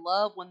 Like I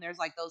love when there's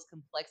like those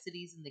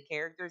complexities in the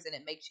characters and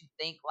it makes you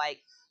think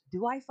like,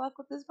 do I fuck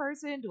with this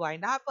person? Do I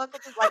not fuck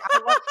with this? Like I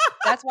love.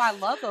 That's why I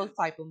love those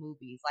type of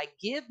movies. Like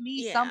give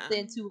me Yeah.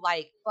 something to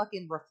like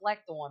fucking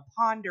reflect on,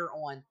 ponder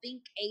on,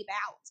 think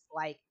about.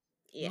 Like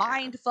Yeah.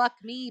 mind fuck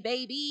me,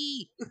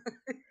 baby.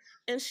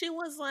 And she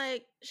was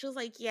like,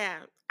 yeah,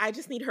 I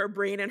just need her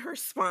brain and her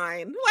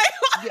spine.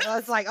 Yeah,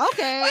 it's like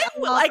okay,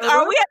 Like,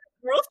 are we at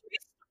the grocery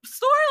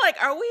store?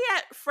 Like, are we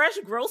at Fresh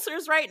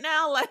Grocers right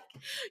now? Like,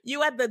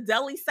 you at the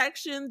deli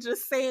section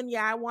just saying,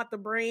 yeah, I want the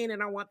brain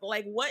and I want the,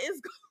 like, what is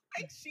going,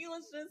 like, she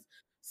was just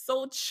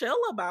so chill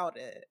about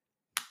it.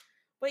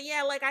 But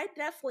yeah, like, I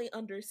definitely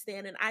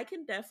understand and I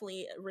can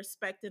definitely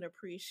respect and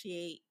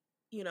appreciate,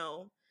 you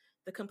know,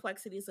 the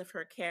complexities of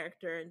her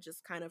character and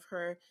just kind of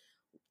her,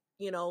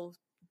 you know,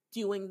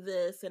 doing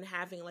this and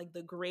having like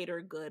the greater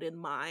good in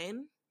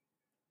mind.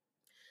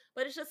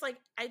 But it's just like,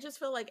 I just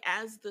feel like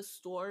as the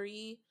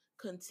story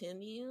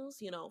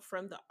continues,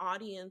 from the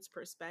audience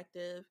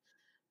perspective,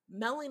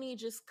 Melanie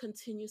just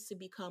continues to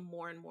become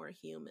more and more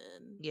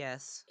human.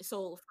 Yes.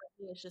 So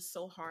for me, it's just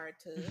so hard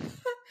to,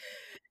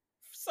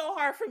 so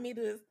hard for me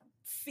to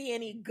see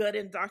any good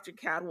in Dr.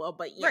 Cadwell.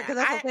 But Right, yeah, because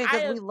that's the thing.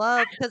 Because we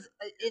love because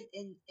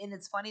and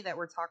it's funny that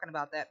we're talking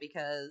about that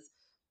because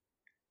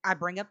I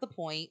bring up the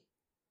point,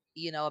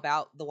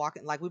 about the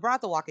Walking. Like we brought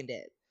up the Walking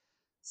Dead.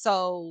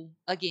 So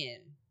again,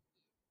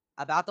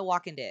 about the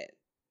Walking Dead,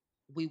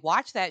 we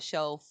watch that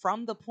show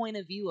from the point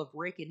of view of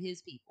Rick and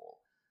his people.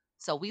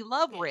 So we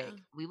love yeah. Rick.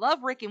 We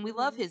love Rick and we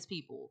love Hmm. his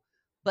people.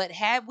 But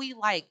had we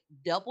like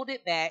doubled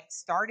it back,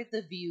 started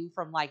the view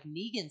from like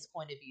Negan's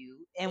point of view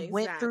and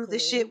went through the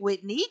shit Exactly.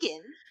 with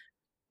Negan,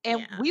 and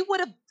Yeah. we would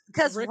have,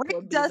 because Rick Rick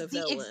would be does the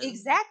the villain.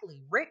 exactly,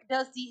 Rick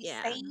does the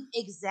Yeah. same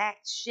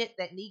exact shit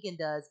that Negan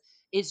does.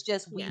 It's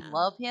just we Yeah.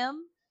 love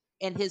him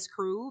and his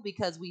crew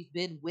because we've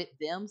been with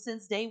them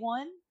since day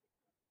one.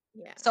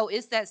 Yeah. So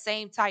it's that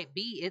same type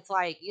beat. It's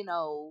like,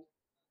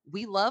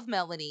 we love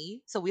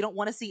Melanie, so we don't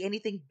want to see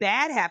anything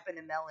bad happen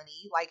to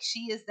Melanie. Like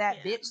she is that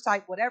Yeah. bitch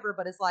type, whatever.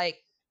 But it's like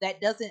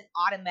that doesn't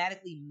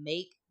automatically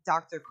make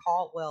Dr.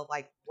 Caldwell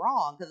like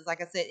wrong. Because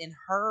like I said, in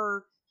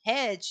her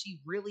head, she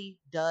really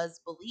does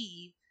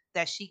believe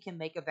that she can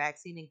make a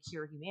vaccine and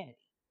cure humanity.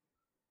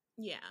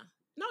 Yeah.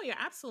 No, you're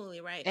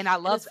absolutely right. And I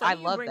And love it's I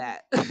funny you love bring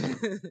that.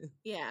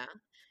 yeah.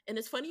 And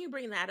it's funny you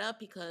bring that up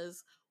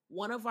because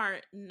one of our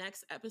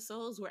next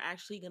episodes we're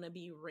actually going to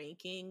be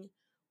ranking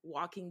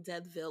Walking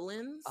Dead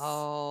villains,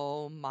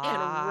 Oh and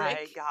my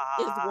Rick is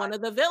god. one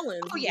of the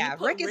villains. Oh We yeah,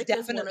 put Rick is Rick as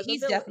one definitely of the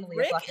he's villains. definitely a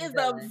Rick fucking is a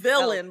villain. No,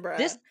 villain,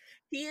 this bruh.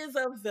 He is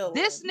a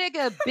this villain.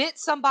 nigga bit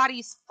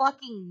somebody's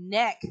fucking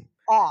neck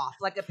off,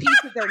 like a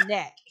piece of their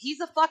neck.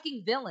 He's a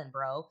fucking villain,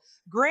 bro.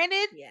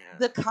 Granted, Yeah.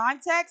 the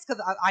context,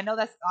 because I know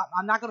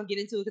I'm not gonna get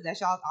into it because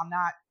that's y'all. I'm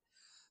not.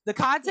 The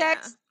Yeah.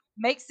 context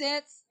makes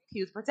sense.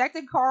 He was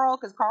protecting Carl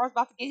because Carl was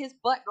about to get his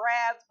butt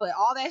grabbed, but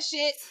all that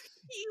shit.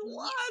 He Yeah,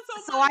 was.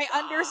 Oh so my I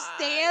god.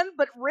 understand,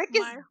 but Rick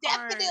is My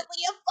definitely heart.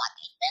 a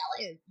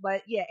fucking villain.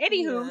 But yeah,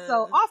 anywho,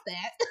 so Yes. off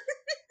that.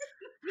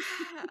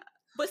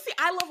 But see,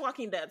 I love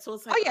Walking Dead, so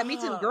it's like, Oh yeah, me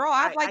too, oh, girl.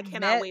 I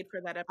cannot wait for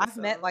that I've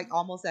met episode. like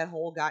almost that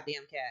whole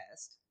goddamn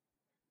cast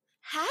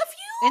Have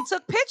you? and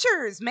took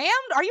pictures, ma'am.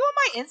 Are you on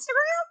my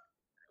Instagram?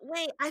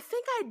 Wait, I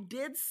think I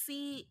did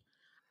see.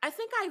 I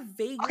think I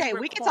vaguely Okay,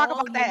 we can talk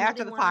recall about you that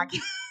after meeting the one. podcast.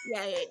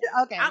 Yeah, yeah,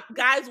 yeah. Okay,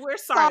 Guys, we're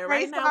sorry. sorry,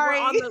 Right now, we're sorry.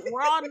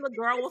 on the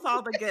girl with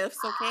all the gifts.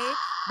 Okay,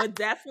 but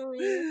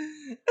definitely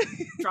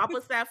drop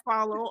us that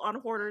follow on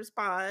Hoarders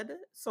Pod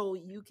so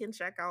you can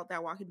check out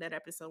that Walking Dead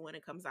episode when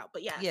it comes out.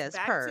 But yes, Yes,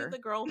 back to per. the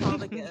girl with all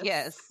the gifts.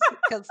 Yes,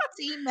 because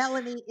Team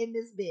Melanie in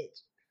this bitch.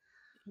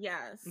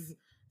 Yes.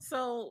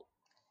 So,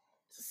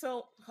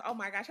 oh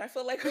my gosh, I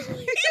feel like we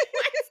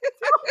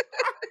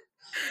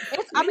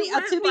I mean,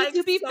 went like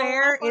to be so off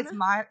fair, on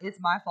it's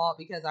my fault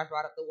because I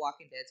brought up The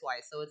Walking Dead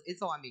twice, so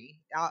it's on me.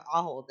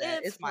 I'll hold that.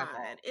 it's It's my fine.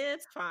 fault.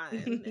 It's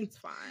fine. It's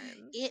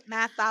fine. It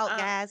my fault, Uh,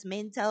 guys.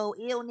 Mental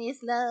illness,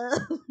 love.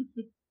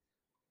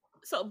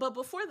 so but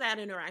before that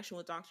interaction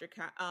with Dr.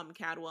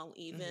 Cadwell,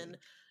 even,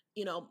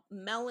 Mhm.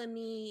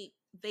 Melanie,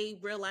 they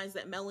realize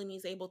that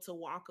Melanie's able to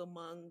walk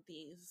among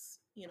these,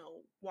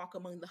 walk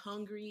among the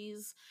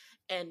hungries,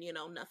 and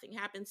nothing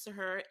happens to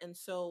her. And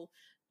so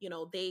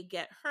they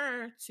get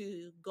her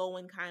to go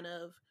and kind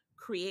of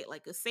create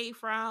like a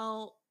safe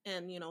route,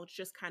 and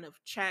just kind of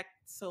check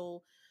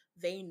so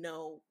they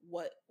know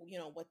what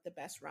the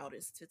best route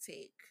is to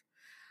take.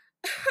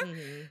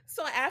 Mhm.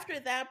 So after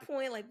that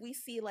point, like, we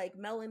see like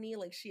Melanie,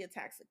 like, she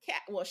attacks a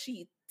cat. Well,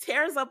 she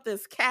tears up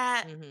this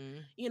cat,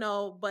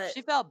 Mhm. but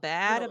She felt you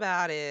bad know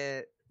about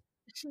it.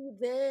 she She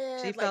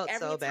did, like, felt every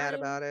so bad time.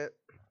 about it.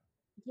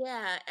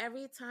 Yeah,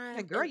 every Yeah,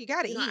 time. girl, And you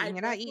gotta eat, I and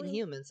you're not eating definitely,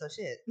 humans, so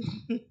shit.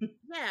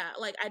 yeah,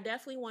 like, I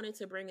definitely wanted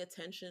to bring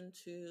attention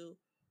to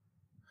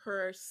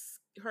her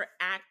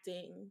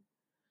acting.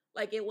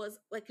 Like, it was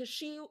like, because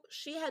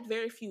she had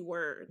very few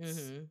words,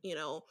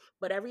 Mhm.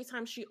 but every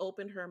time she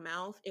opened her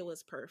mouth, it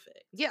was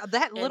perfect. Yeah,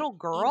 that And little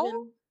girl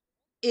even,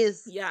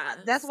 is. That's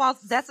yes. why.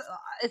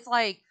 It's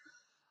like.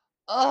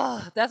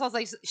 Ugh, that's what I was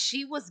like.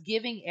 She was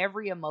giving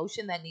every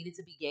emotion that needed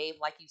to be gave,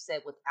 like you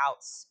said,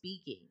 without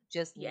speaking,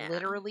 just Yeah.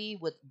 literally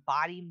with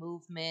body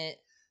movement,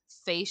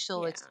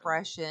 facial Yeah.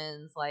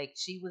 expressions. Like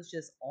she was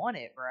just on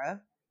it,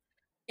 bruh.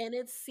 And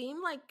it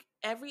seemed like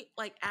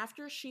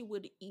after she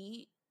would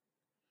eat,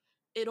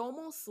 it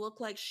almost looked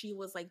like she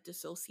was like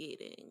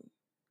dissociating.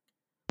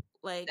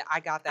 Like, I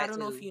got I that don't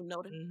know if too. you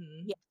noticed.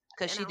 Yeah.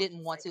 Because And she I was didn't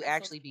just want like, to I felt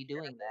actually be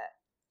doing terrible. that.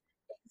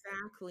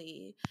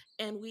 Exactly.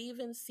 And we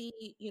even see,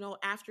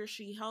 after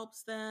she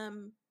helps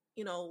them,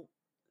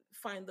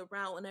 find the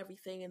route and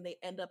everything, and they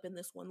end up in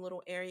this one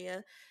little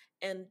area,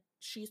 and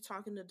she's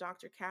talking to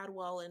Dr.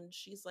 Cadwell, and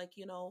she's like,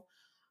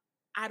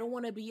 I don't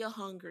want to be a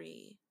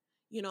hungry.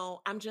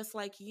 I'm just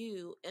like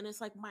you. And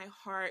it's like my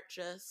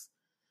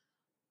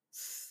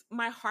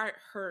heart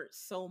hurts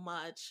so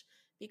much,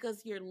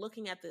 because you're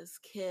looking at this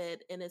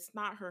kid and it's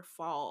not her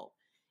fault,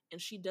 and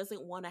she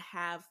doesn't want to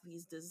have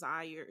these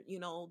desire,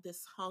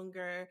 this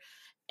hunger.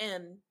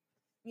 And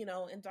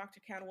and Dr.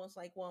 Cadwell's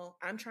like, well,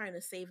 I'm trying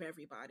to save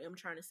everybody, I'm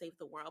trying to save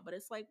the world. But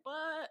it's like,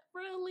 but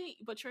really,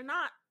 but you're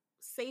not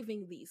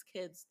saving these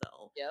kids,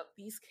 though. Yep.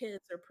 These kids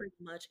are pretty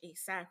much a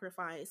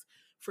sacrifice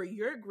for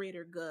your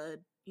greater good,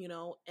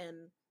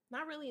 and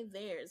not really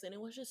theirs. And it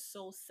was just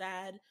so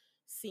sad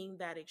seeing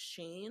that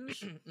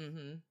exchange.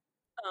 Mm-hmm.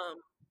 um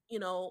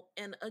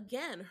and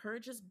again, her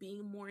just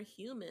being more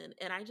human.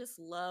 And I just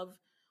love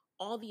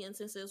all the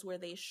instances where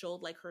they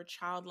showed like her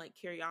childlike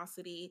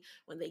curiosity,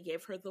 when they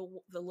gave her the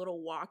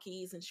little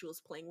walkies and she was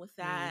playing with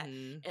that.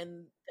 Mm-hmm.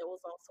 And there was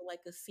also like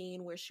a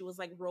scene where she was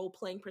like role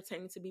playing,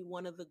 pretending to be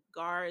one of the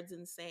guards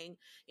and saying,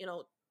 you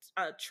know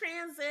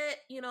transit,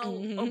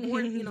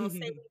 abort,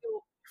 saving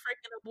you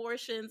freaking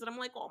abortions. And I'm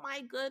like, oh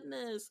my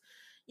goodness.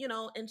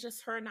 And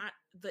just her, not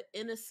the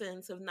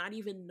innocence of not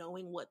even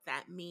knowing what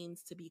that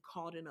means to be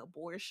called an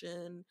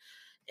abortion.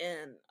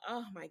 And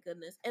oh my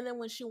goodness. And then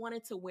when she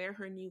wanted to wear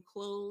her new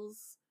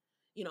clothes,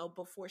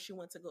 before she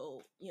went to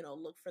go,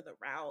 look for the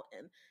route.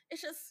 And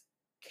it's just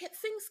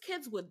things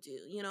kids would do,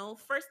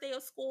 first day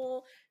of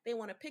school, they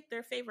want to pick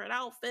their favorite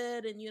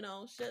outfit. And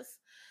it's just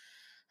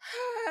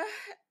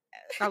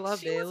I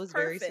loved she it. It was was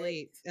very perfect.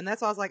 sweet. And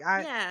that's why I was like,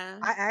 Yeah.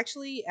 I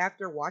actually,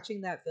 after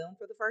watching that film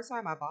for the first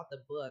time, I bought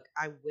the book.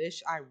 I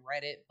wish I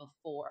read it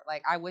before.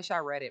 Like, I wish I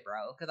read it,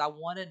 bro. Because I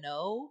want to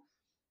know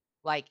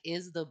like,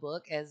 is the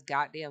book as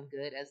goddamn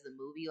good as the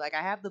movie? Like,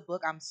 I have the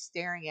book, I'm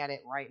staring at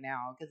it right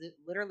now because it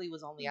literally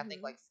was only, I think,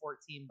 Hmm. like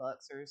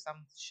 $14 or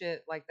some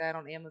shit like that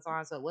on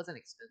Amazon, so it wasn't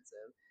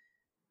expensive.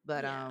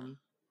 But Yeah.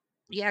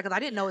 yeah, because I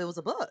didn't know it Yeah. was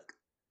a book.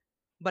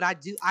 But I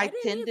I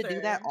didn't tend to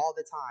do that either. all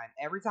the time.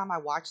 Every time I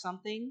watch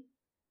something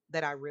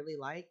that I really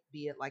like,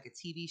 be it like a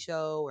TV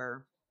show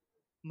or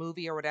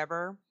movie or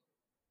whatever,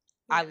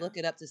 I Yeah. look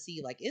it up to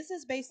see, like, is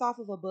this based off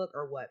of a book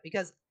or what?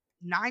 Because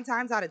 9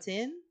 times out of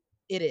 10,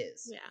 it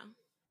is. Yeah.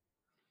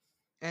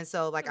 And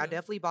so, like, I Hmm.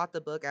 definitely bought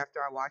the book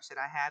after I watched it.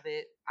 I have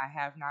it. I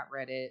have not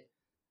read it.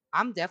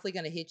 I'm definitely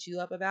gonna hit you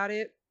up about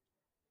it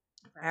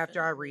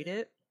after I read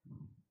Definitely. it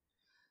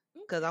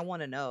because I Okay.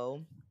 want to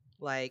know,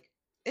 like,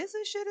 is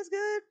this shit as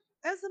good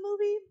as the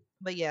movie?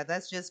 But yeah,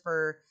 that's just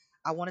for.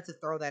 I wanted to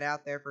throw that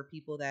out there for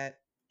people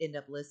that end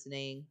up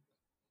listening,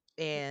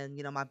 and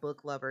my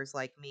book lovers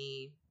like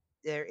me.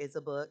 There is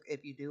a book.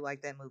 If you do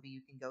like that movie,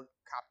 you can go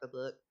cop the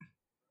book.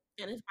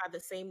 And it's by the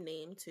same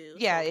name too.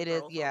 Yeah, So the it is.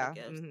 girl with all the Yeah.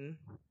 gifts. Mhm.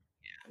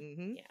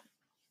 Mhm. Yeah.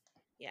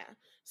 Yeah.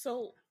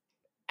 So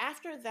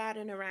after that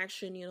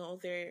interaction,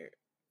 there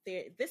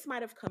this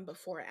might have come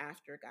before or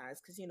after,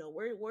 guys, because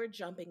we're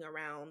jumping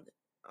around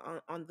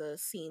on the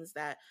scenes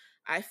that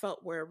I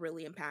felt were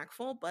really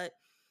impactful. But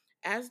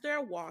as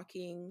they're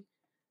walking,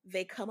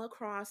 they come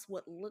across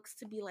what looks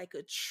to be like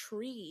a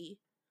tree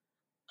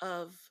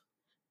of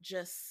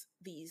just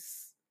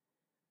these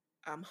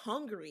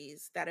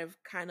hungaries that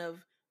have kind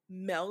of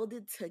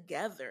melded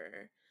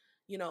together,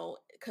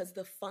 because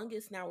the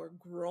fungus now are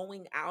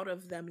growing out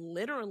of them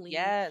literally,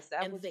 Yes,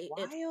 that and was it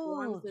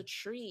forms wild. a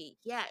tree.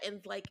 Yeah,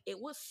 and like it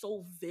was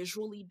so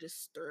visually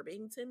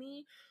disturbing to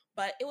me,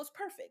 but it was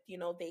perfect.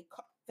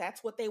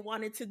 That's what they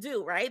wanted to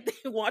do, right?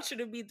 They want you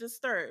to be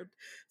disturbed.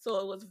 So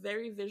it was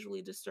very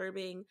visually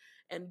disturbing,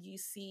 and you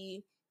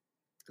see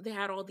they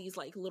had all these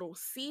like little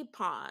seed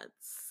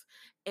pods,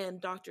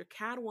 and Dr.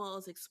 Cadwell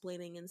is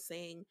explaining and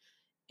saying,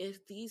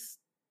 if these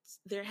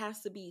there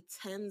has to be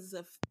tens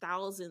of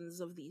thousands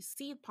of these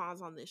seed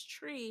pods on this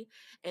tree,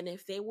 and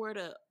if they were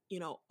to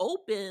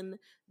open,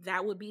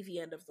 that would be the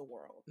end of the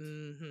world.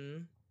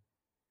 Mhm.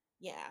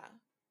 Yeah.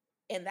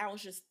 And that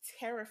was just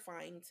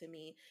terrifying to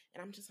me,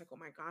 and I'm just like, oh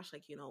my gosh,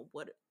 like,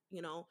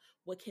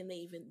 what can they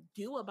even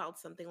do about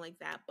something like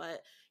that?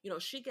 But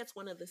she gets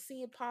one of the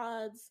seed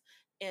pods,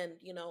 and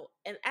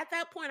and at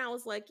that point I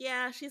was like,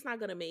 yeah, she's not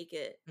gonna make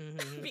it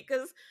Mhm.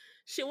 because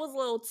she was a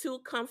little too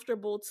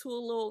comfortable,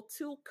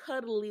 too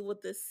cuddly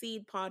with the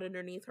seed pod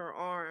underneath her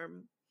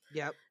arm,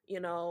 Yep. you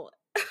know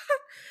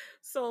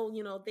so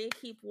they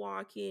keep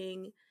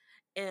walking,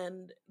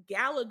 and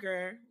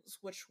Gallagher,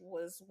 which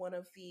was one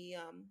of the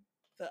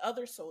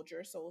other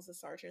soldiers, so it was the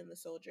sergeant and the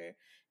soldier,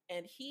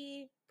 and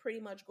he pretty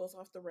much goes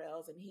off the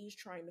rails, and he's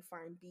trying to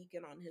find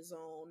Beacon on his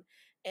own,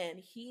 and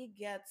he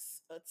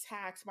gets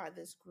attacked by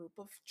this group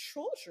of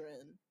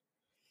children.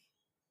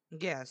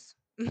 Yes.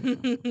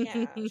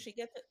 Yeah,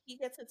 he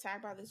gets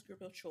attacked by this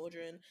group of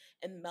children,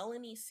 and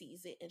Melanie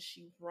sees it, and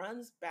she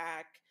runs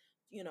back,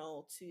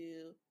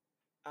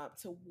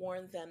 to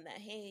warn them that,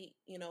 hey,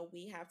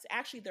 we have to,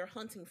 actually they're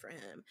hunting for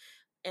him,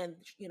 and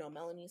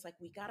Melanie's like,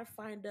 we gotta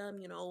find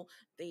them,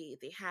 they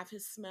have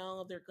his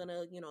smell, they're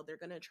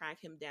gonna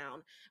track him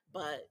down,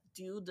 but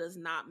dude does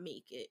not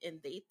make it, and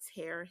they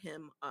tear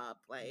him up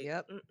like,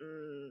 Yep.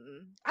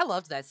 mm-mm. I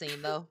loved that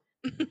scene though.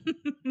 Did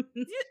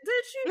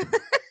you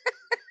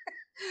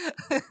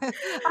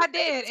I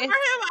did. tear him? I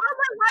was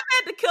like, why they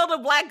had to kill the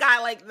black guy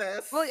like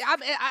this? Well,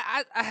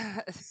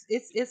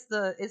 it's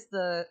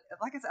the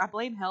like I said, I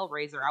blame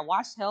Hellraiser. I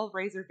watched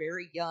Hellraiser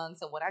very young,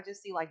 so when I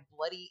just see like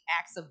bloody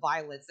acts of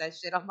violence, that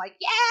shit, I'm like,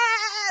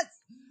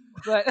 yes.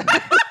 But because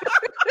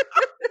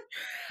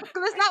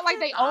it's I not like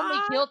they only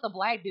cannot. killed the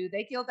black dude;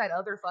 they killed that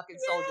other fucking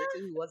soldier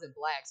Yeah, too, who wasn't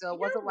black. So it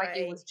wasn't you're like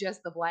it right. was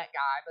just the black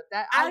guy. But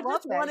that I I love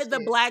just that wanted the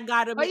shit. black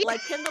guy to But make,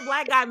 like, can the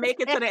black guy make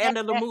it to the end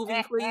of the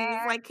movie, please?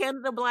 yeah. Like,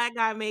 can the black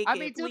guy make I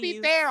mean, it, to be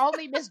please? fair,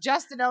 only Miss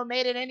Justino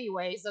made it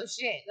anyway, so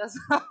shit. That's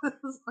what I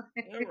was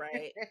You're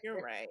right. like. You're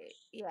right.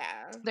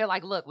 Yeah. They're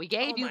like, look, we Oh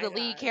gave you my the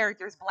lead god.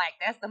 character's black.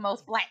 That's the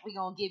most black we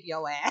gonna give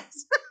your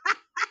ass.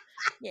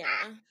 Yeah.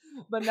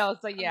 But no,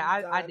 so yeah,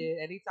 I'm I done. did.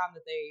 Anytime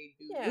that they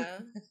Yeah.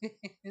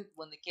 do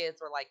when the kids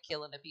were like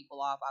killing the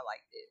people off, I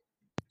liked it.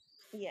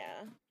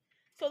 Yeah.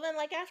 So then,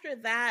 like, after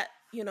that,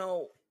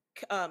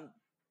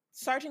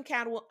 Sergeant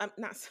Cadwell,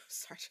 not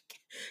Sergeant,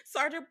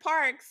 Sergeant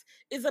Parks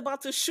is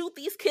about to shoot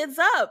these kids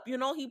up.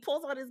 He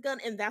pulls out his gun,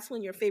 and that's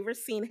when your favorite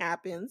scene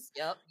happens.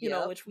 Yep,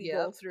 yep, Which we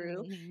go yep.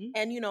 through, Hmm.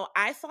 and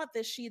I thought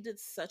that she did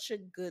such a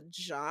good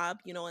job.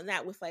 And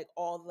that with like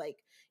all like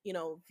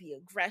the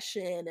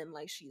aggression, and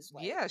like she's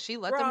like Yeah, she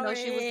let them know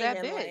she was roaring, that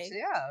and bitch. like,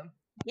 Yeah.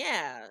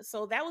 yeah,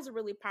 so that was a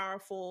really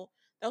powerful.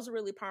 That was a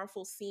really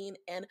powerful scene,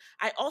 and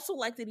I also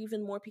liked it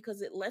even more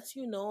because it lets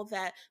you know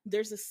that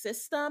there's a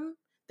system.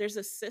 There's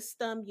a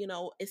system,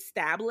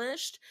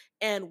 established,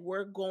 and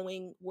we're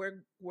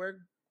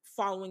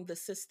following the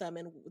system,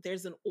 and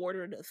there's an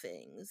order to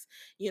things,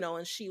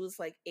 and she was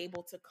like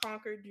able to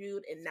conquer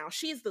dude, and now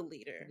she's the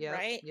leader, Yep,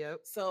 right? yep.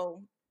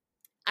 So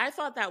I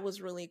thought that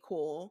was really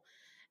cool.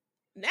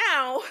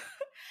 now,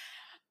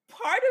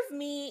 part of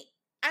me,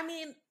 I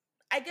mean,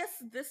 I guess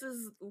this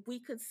is, we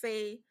could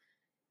say,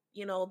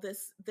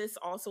 this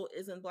also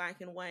isn't black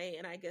and white,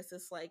 and I guess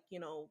it's like,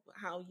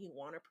 how you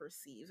want to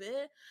perceive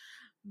it.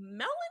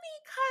 Melanie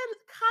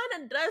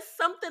kind of does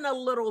something a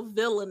little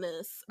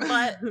villainous,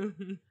 but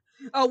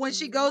Oh, when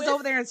she goes with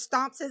over there and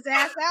stomps his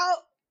ass out.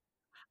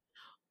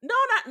 no,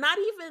 not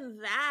even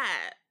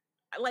that.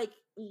 Like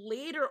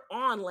later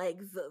on, like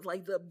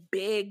the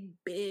big,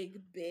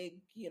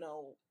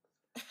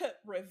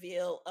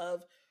 reveal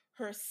of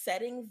her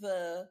setting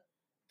the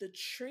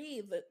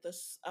tree,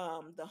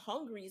 the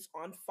hungries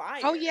on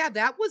Oh yeah, fire.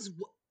 that was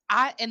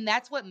and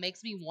that's what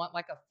makes me want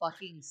like a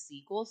fucking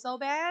sequel so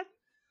bad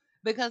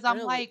because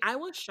Really, I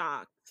was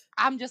shocked.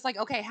 I'm just like,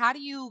 okay, how do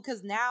you?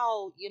 Because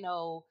now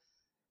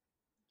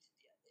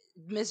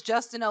Miss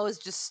Justino is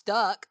just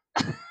stuck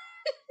in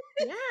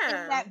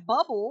Yeah, that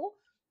bubble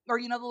or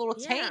the little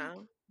tank. yeah.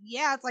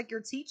 Yeah, it's like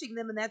you're teaching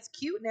them and that's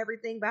cute and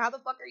everything, but how the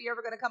fuck are you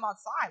ever gonna come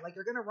outside? Like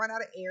you're gonna run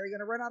out of air, you're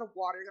gonna run out of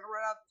water, you're gonna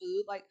run out of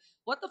food. Like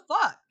what the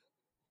fuck?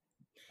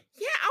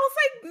 Yeah, I was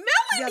like,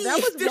 Yeah, that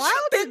Melanie, was did you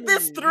wild to think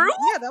this through? me.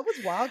 Yeah, that was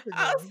wild to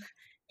I was, me.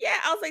 yeah,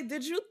 I was like,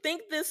 did you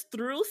think this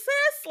through,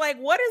 sis? Like,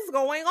 what is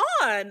going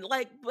on?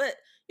 Like, but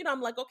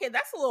I'm like, okay,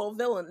 that's a little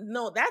villain.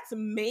 No, that's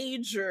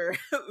major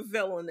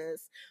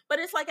villainous. But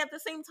it's like at the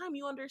same time,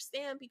 you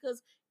understand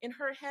because in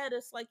her head,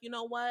 it's like, you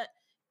know what?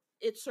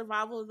 It's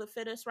survival of the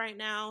fittest right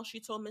now. She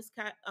told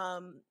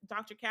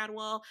Dr.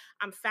 Cadwell,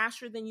 I'm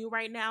faster than you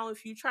right now.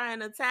 If you try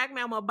and attack me,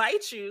 I'm gonna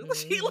bite you.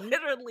 She Hmm.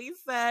 literally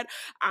said,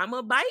 I'm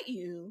gonna bite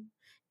you.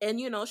 And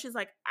she's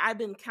like, I've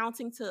been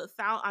counting to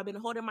 1,000. I've been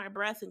holding my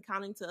breath and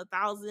counting to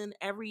 1,000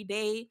 every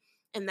day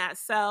in that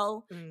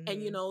cell. And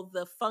Hmm.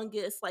 the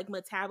fungus like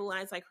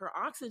metabolize like her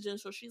oxygen.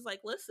 So she's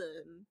like,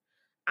 listen,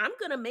 I'm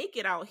gonna make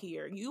it out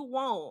here. You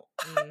won't.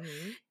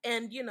 Hmm.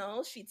 And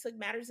she took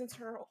matters into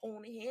her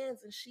own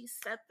hands and she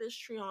set this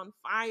tree on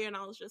fire. And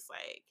I was just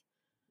like,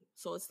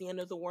 so it's the end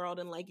of the world,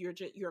 and like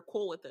you're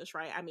cool with this,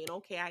 right? I mean,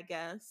 okay, I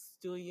guess.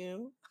 Do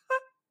you?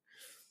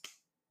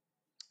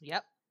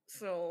 Yep. It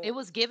So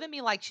was giving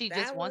me like she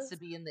just that wants was, to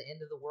be in the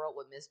end of the world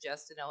with Miss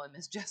Justino and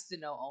Miss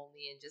Justino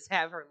only and just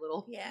have her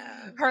little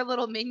yeah, her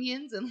little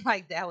minions and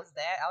like that was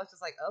that. I was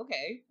just like,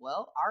 okay,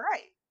 well, all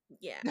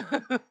yeah,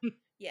 right.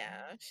 yeah.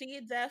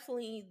 She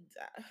definitely,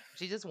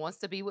 She just wants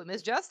to be with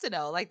Miss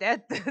Justino. Like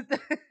that.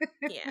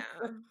 yeah.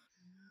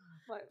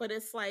 Like, But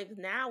it's like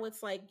now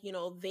it's like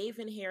they've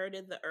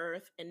inherited the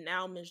earth, and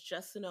now Miss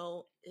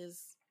Justino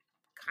is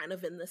kind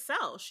of in the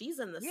cell. She's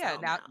in the yeah,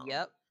 cell now now.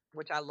 yep.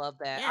 Which I love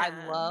that. I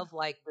Yeah. love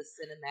like the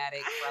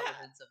cinematic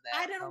relevance of I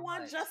that didn't so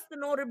want much.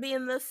 Justin O to be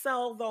in the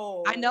cell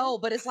I though. know,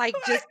 but it's like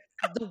just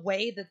the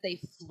way that they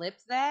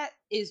flipped that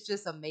is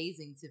just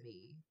amazing to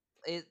me.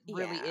 It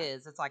really Yeah,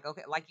 is. It's like,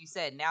 okay, like you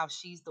said, now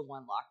she's the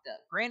one locked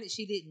up. Granted,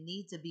 she didn't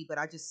need to be, but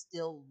I just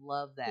still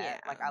love that. yeah,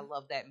 Like, I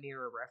love that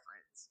mirror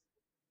reference.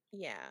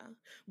 yeah.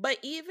 But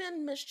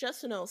even Miss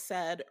Justino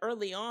said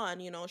early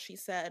on, she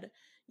said,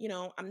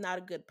 I'm not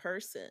a good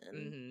person.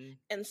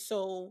 Hmm. And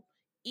so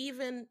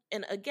even,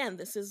 and again,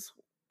 this is,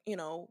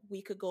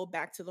 we could go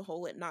back to the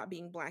whole it not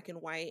being black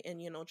and white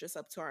and, just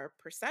up to our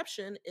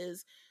perception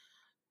is,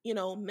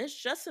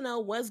 Miss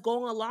Justino was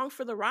going along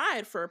for the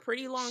ride for a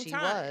pretty long She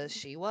was, time.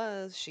 she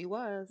was, she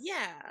was.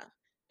 Yeah.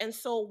 And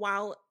so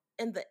while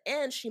in the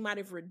end she might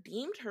have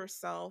redeemed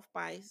herself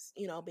by,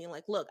 being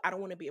like, "Look, I don't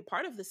want to be a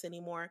part of this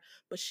anymore,"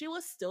 but she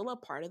was still a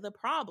part of the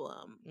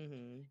problem,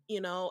 Hmm.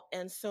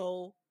 And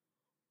so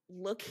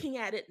looking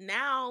at it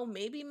now,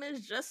 maybe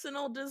Miss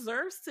Justino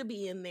deserves to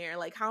be in there.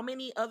 Like how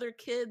many other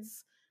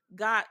kids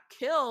got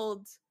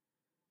killed,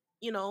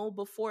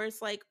 before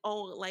it's like,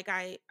 "Oh, like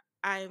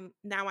I'm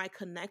now I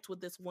connect with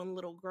this one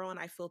little girl and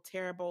I feel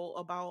terrible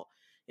about,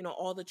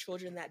 all the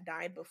children that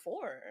died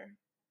before."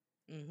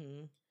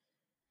 Hmm.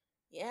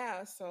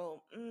 Yeah,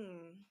 so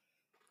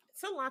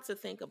it's a lot to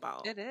think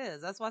about. It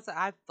is. That's why I said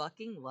I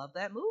fucking love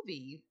that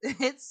movie.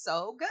 It's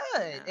so good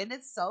Yeah. and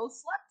it's so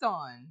slept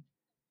on.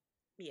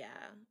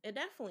 Yeah, it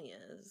definitely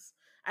is.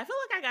 I feel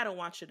like I gotta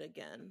watch it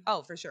again.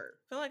 Oh, for sure.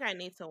 I feel like I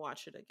need to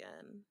watch it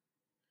again.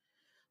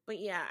 But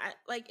yeah,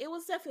 like it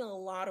was definitely a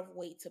lot of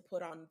weight to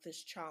put on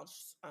this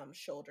child's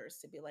shoulders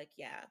to be like,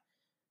 yeah,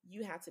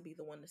 you have to be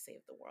the one to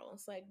save the world.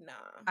 It's like,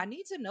 nah. I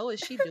need to know, is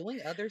she doing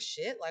other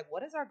shit? Like,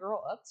 what is our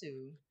girl up to?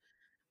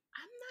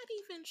 I'm not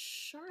even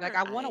Like, sure.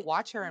 I want to I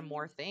watch her in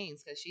more I'm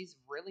things because she's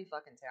really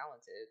fucking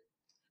talented.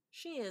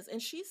 She is,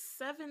 and she's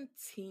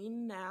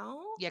 17 now.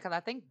 Yeah, because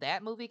I think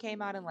that movie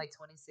came out in Mm, like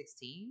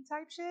 2016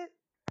 type shit.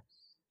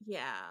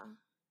 yeah.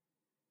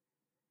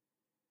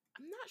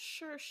 I'm not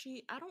sure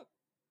I don't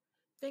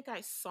think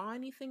I saw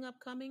anything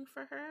upcoming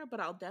for her, but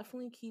I'll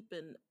definitely keep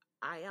an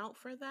eye out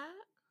for that.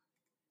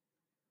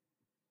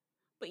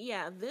 But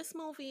yeah, this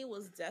movie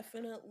was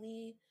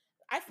definitely,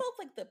 I felt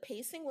like the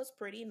pacing was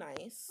pretty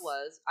nice.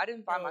 Was I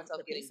didn't find The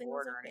myself getting pacing was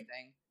bored or okay.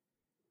 anything.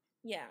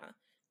 Yeah,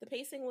 the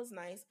pacing was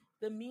nice.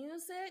 The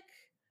music,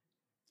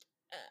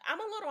 I'm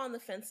a little on the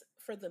fence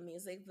for the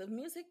music. The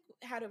music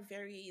had a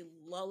very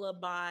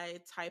lullaby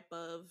type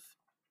of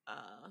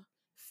uh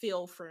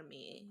feel for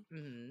me,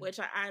 Mhm. which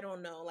I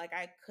don't know. Like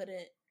I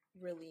couldn't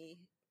really.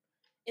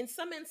 In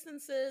some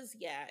instances,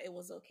 yeah, it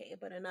was okay,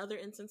 but in other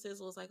instances,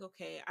 it was like,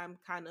 okay, I'm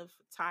kind of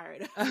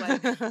tired of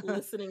like I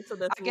listening to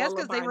this guess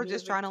because they lullaby were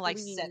just music. trying to like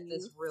set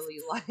this Please, really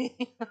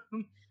like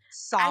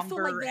I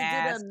feel like somber they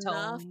did ass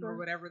enough. tone or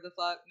whatever the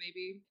fuck,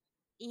 maybe.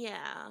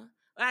 Yeah.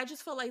 I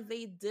just feel like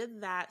they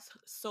did that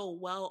so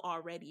well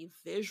already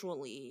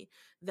visually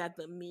that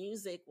the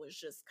music was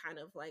just kind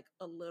of like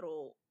a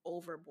little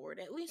overboard,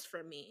 at least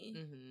for me.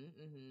 Mhm,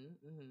 mhm,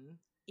 mhm.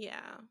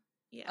 Yeah.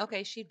 Yeah.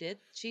 Okay, she did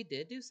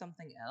do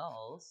something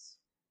else.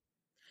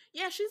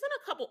 Yeah, she's in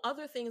a couple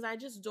other things. I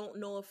just don't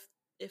know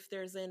if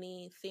there's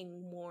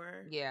anything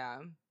more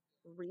Yeah.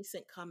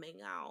 recent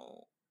coming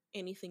out,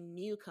 anything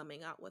new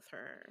coming out with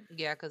her.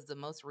 Yeah, because the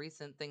most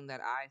recent thing that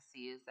I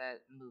see is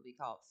that movie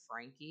called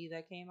Frankie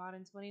that came out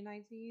in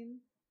 2019.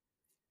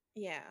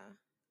 Yeah.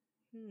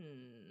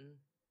 Hmm.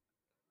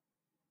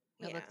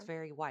 It looks Yeah.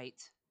 very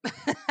white.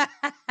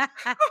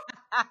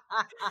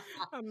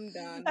 I'm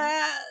done.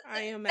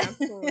 I am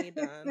absolutely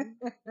done.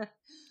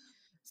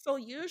 So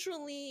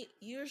usually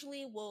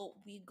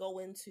we go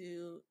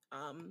into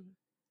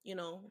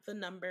the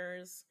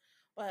numbers,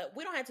 but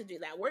we don't have to do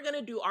that. We're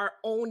gonna do our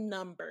own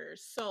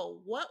numbers.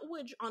 So what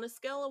would you, on a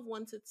scale of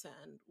 1 to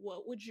 10,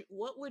 what would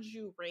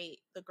you rate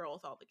The Girl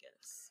with All the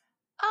Gifts?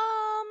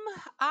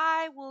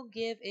 I will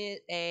give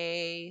it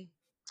a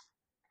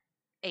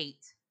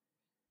 8.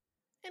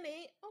 An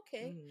 8?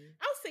 Okay. Mhm.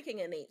 I was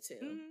thinking an 8 too.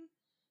 Mhm.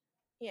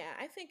 Yeah,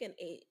 I think an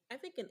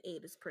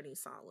 8 is pretty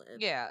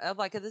solid. Yeah, of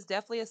like, 'cause it's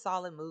definitely a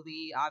solid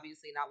movie.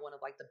 Obviously, not one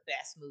of like the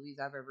best movies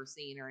I've ever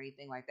seen or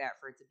anything like that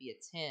for it to be a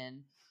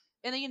 10.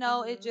 And then,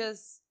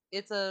 Mhm.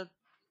 it's a,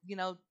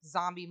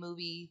 zombie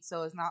movie.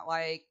 So it's not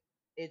like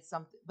it's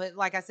something, but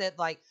like I said,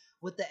 like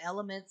with the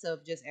elements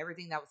of just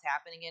everything that was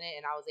happening in it,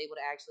 and I was able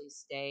to actually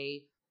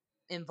stay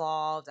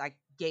involved. I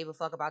gave a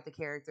fuck about the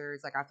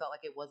characters. Like, I felt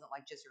like it wasn't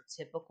like just your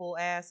typical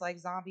ass like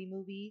zombie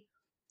movie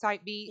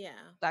type beat.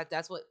 Yeah.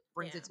 That's what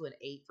brings it Yeah. to an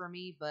 8 for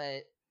me.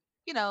 But,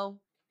 you know,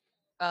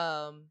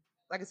 um,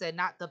 like I said,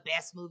 not the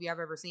best movie I've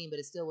ever seen, but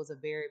it still was a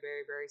very,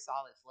 very, very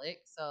solid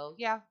flick. So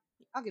yeah,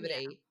 I'll give it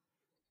an Yeah. 8.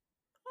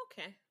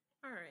 Okay.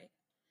 All right.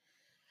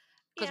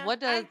 Because Yeah,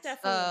 what I does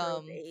definitely agree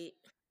with 8.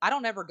 I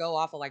don't ever go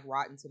off of like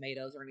Rotten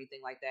Tomatoes or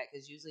anything like that,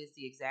 because usually it's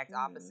the exact Mhm.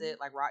 opposite.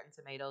 Like Rotten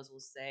Tomatoes will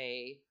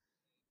say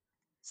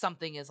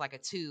something is like a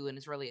 2 and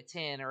it's really a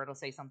 10, or it'll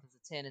say something's a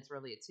 10, it's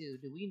really a 2.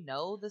 Do we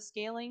know the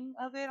scaling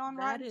of it on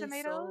That Rotten is so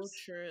Tomatoes?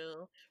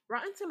 true.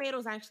 Rotten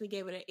Tomatoes actually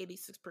gave it an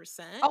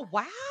 86%. Oh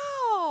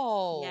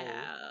wow.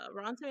 Yeah,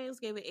 Rotten Tomatoes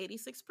gave it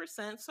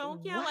 86%. So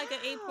yeah, like an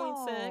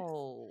 8.6.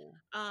 Wow.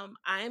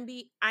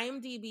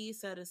 IMDb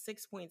said a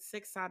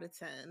 6.6 out of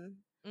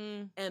 10,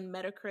 Mm, and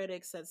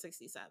Metacritic said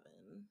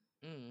 67.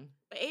 mm.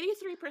 But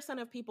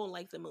 83% of people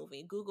like the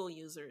movie. Google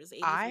users,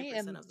 I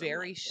 83% am of them very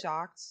liked it.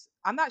 shocked.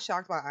 I'm not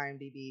shocked by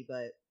IMDb,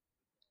 but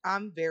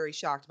I'm very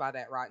shocked by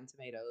that Rotten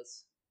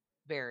Tomatoes.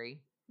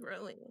 Very.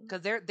 Really?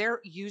 Because they're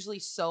usually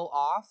so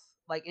off.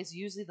 Like it's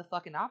usually the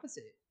fucking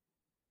opposite.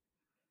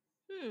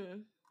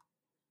 Hmm.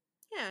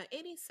 Yeah,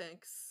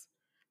 86.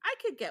 I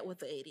could get with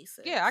the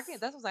Yeah, I can, 86.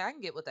 that's what I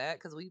can get with that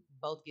because we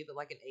both give it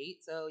like an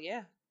 8. So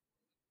yeah.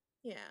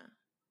 Yeah.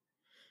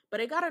 But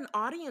it got an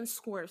audience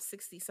score of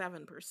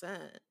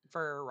 67%.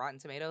 For Rotten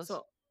Tomatoes.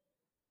 So,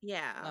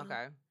 yeah.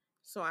 Okay.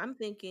 So I'm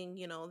thinking,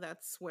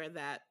 that's where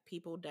that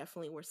people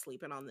definitely were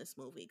sleeping on this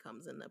movie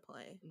comes into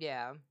play.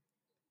 Yeah.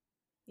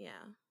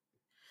 Yeah.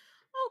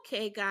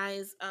 Okay,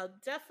 guys,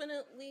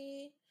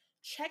 definitely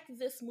check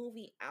this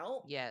movie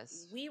out.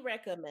 Yes. We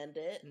recommend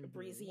it. Mm-hmm.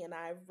 Breezy and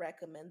I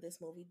recommend this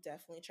movie.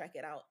 Definitely check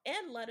it out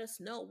and let us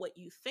know what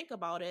you think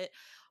about it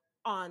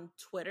on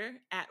Twitter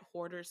at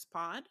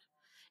HoardersPod.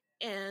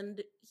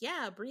 And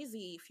yeah,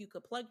 Breezy, if you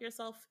could plug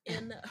yourself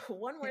in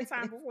one more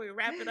time before we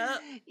wrap it up.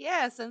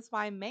 Yeah, since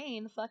my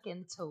main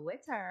fucking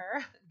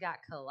Twitter got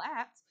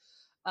collapsed.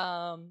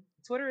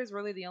 Twitter is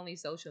really the only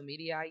social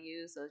media I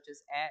use, so it's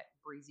just at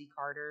Breezy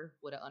Carter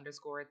with an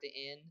underscore at the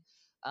end.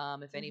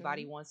 If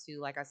anybody Hmm. wants to,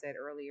 like I said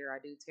earlier, I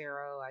do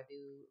tarot. I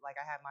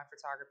have my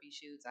photography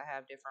shoots. I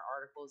have different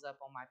articles up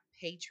on my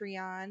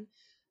Patreon.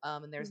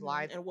 And there's Hmm.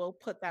 live, And we'll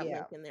put that yeah,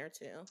 link in there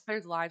too.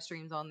 there's live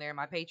streams on there.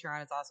 My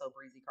Patreon is also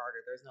Breezy Carter.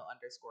 There's no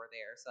underscore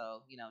there.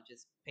 So,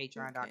 just Okay.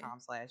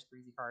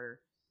 patreon.com/Breezy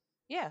Carter.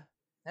 Yeah,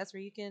 that's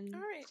where you All can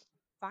right.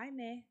 find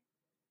me.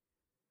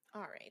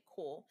 All right,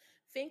 cool.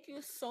 Thank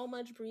you so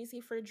much, Breezy,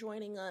 for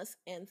joining us.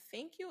 And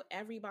thank you,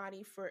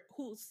 everybody, for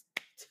who's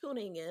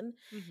tuning in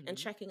and Hmm.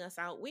 checking us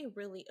out. We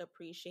really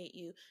appreciate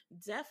you.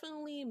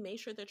 Definitely make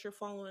sure that you're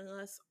following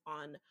us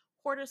on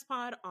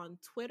HoardersPod on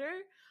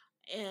Twitter.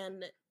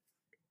 And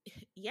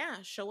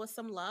yeah, show us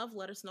some love.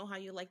 Let us know how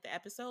you like the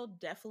episode.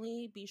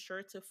 Definitely be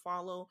sure to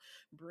follow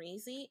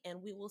Breezy.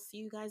 And we will see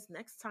you guys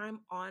next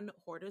time on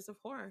Hoarders of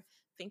Horror.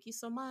 Thank you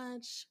so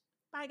much.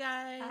 Bye,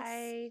 guys.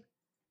 Bye.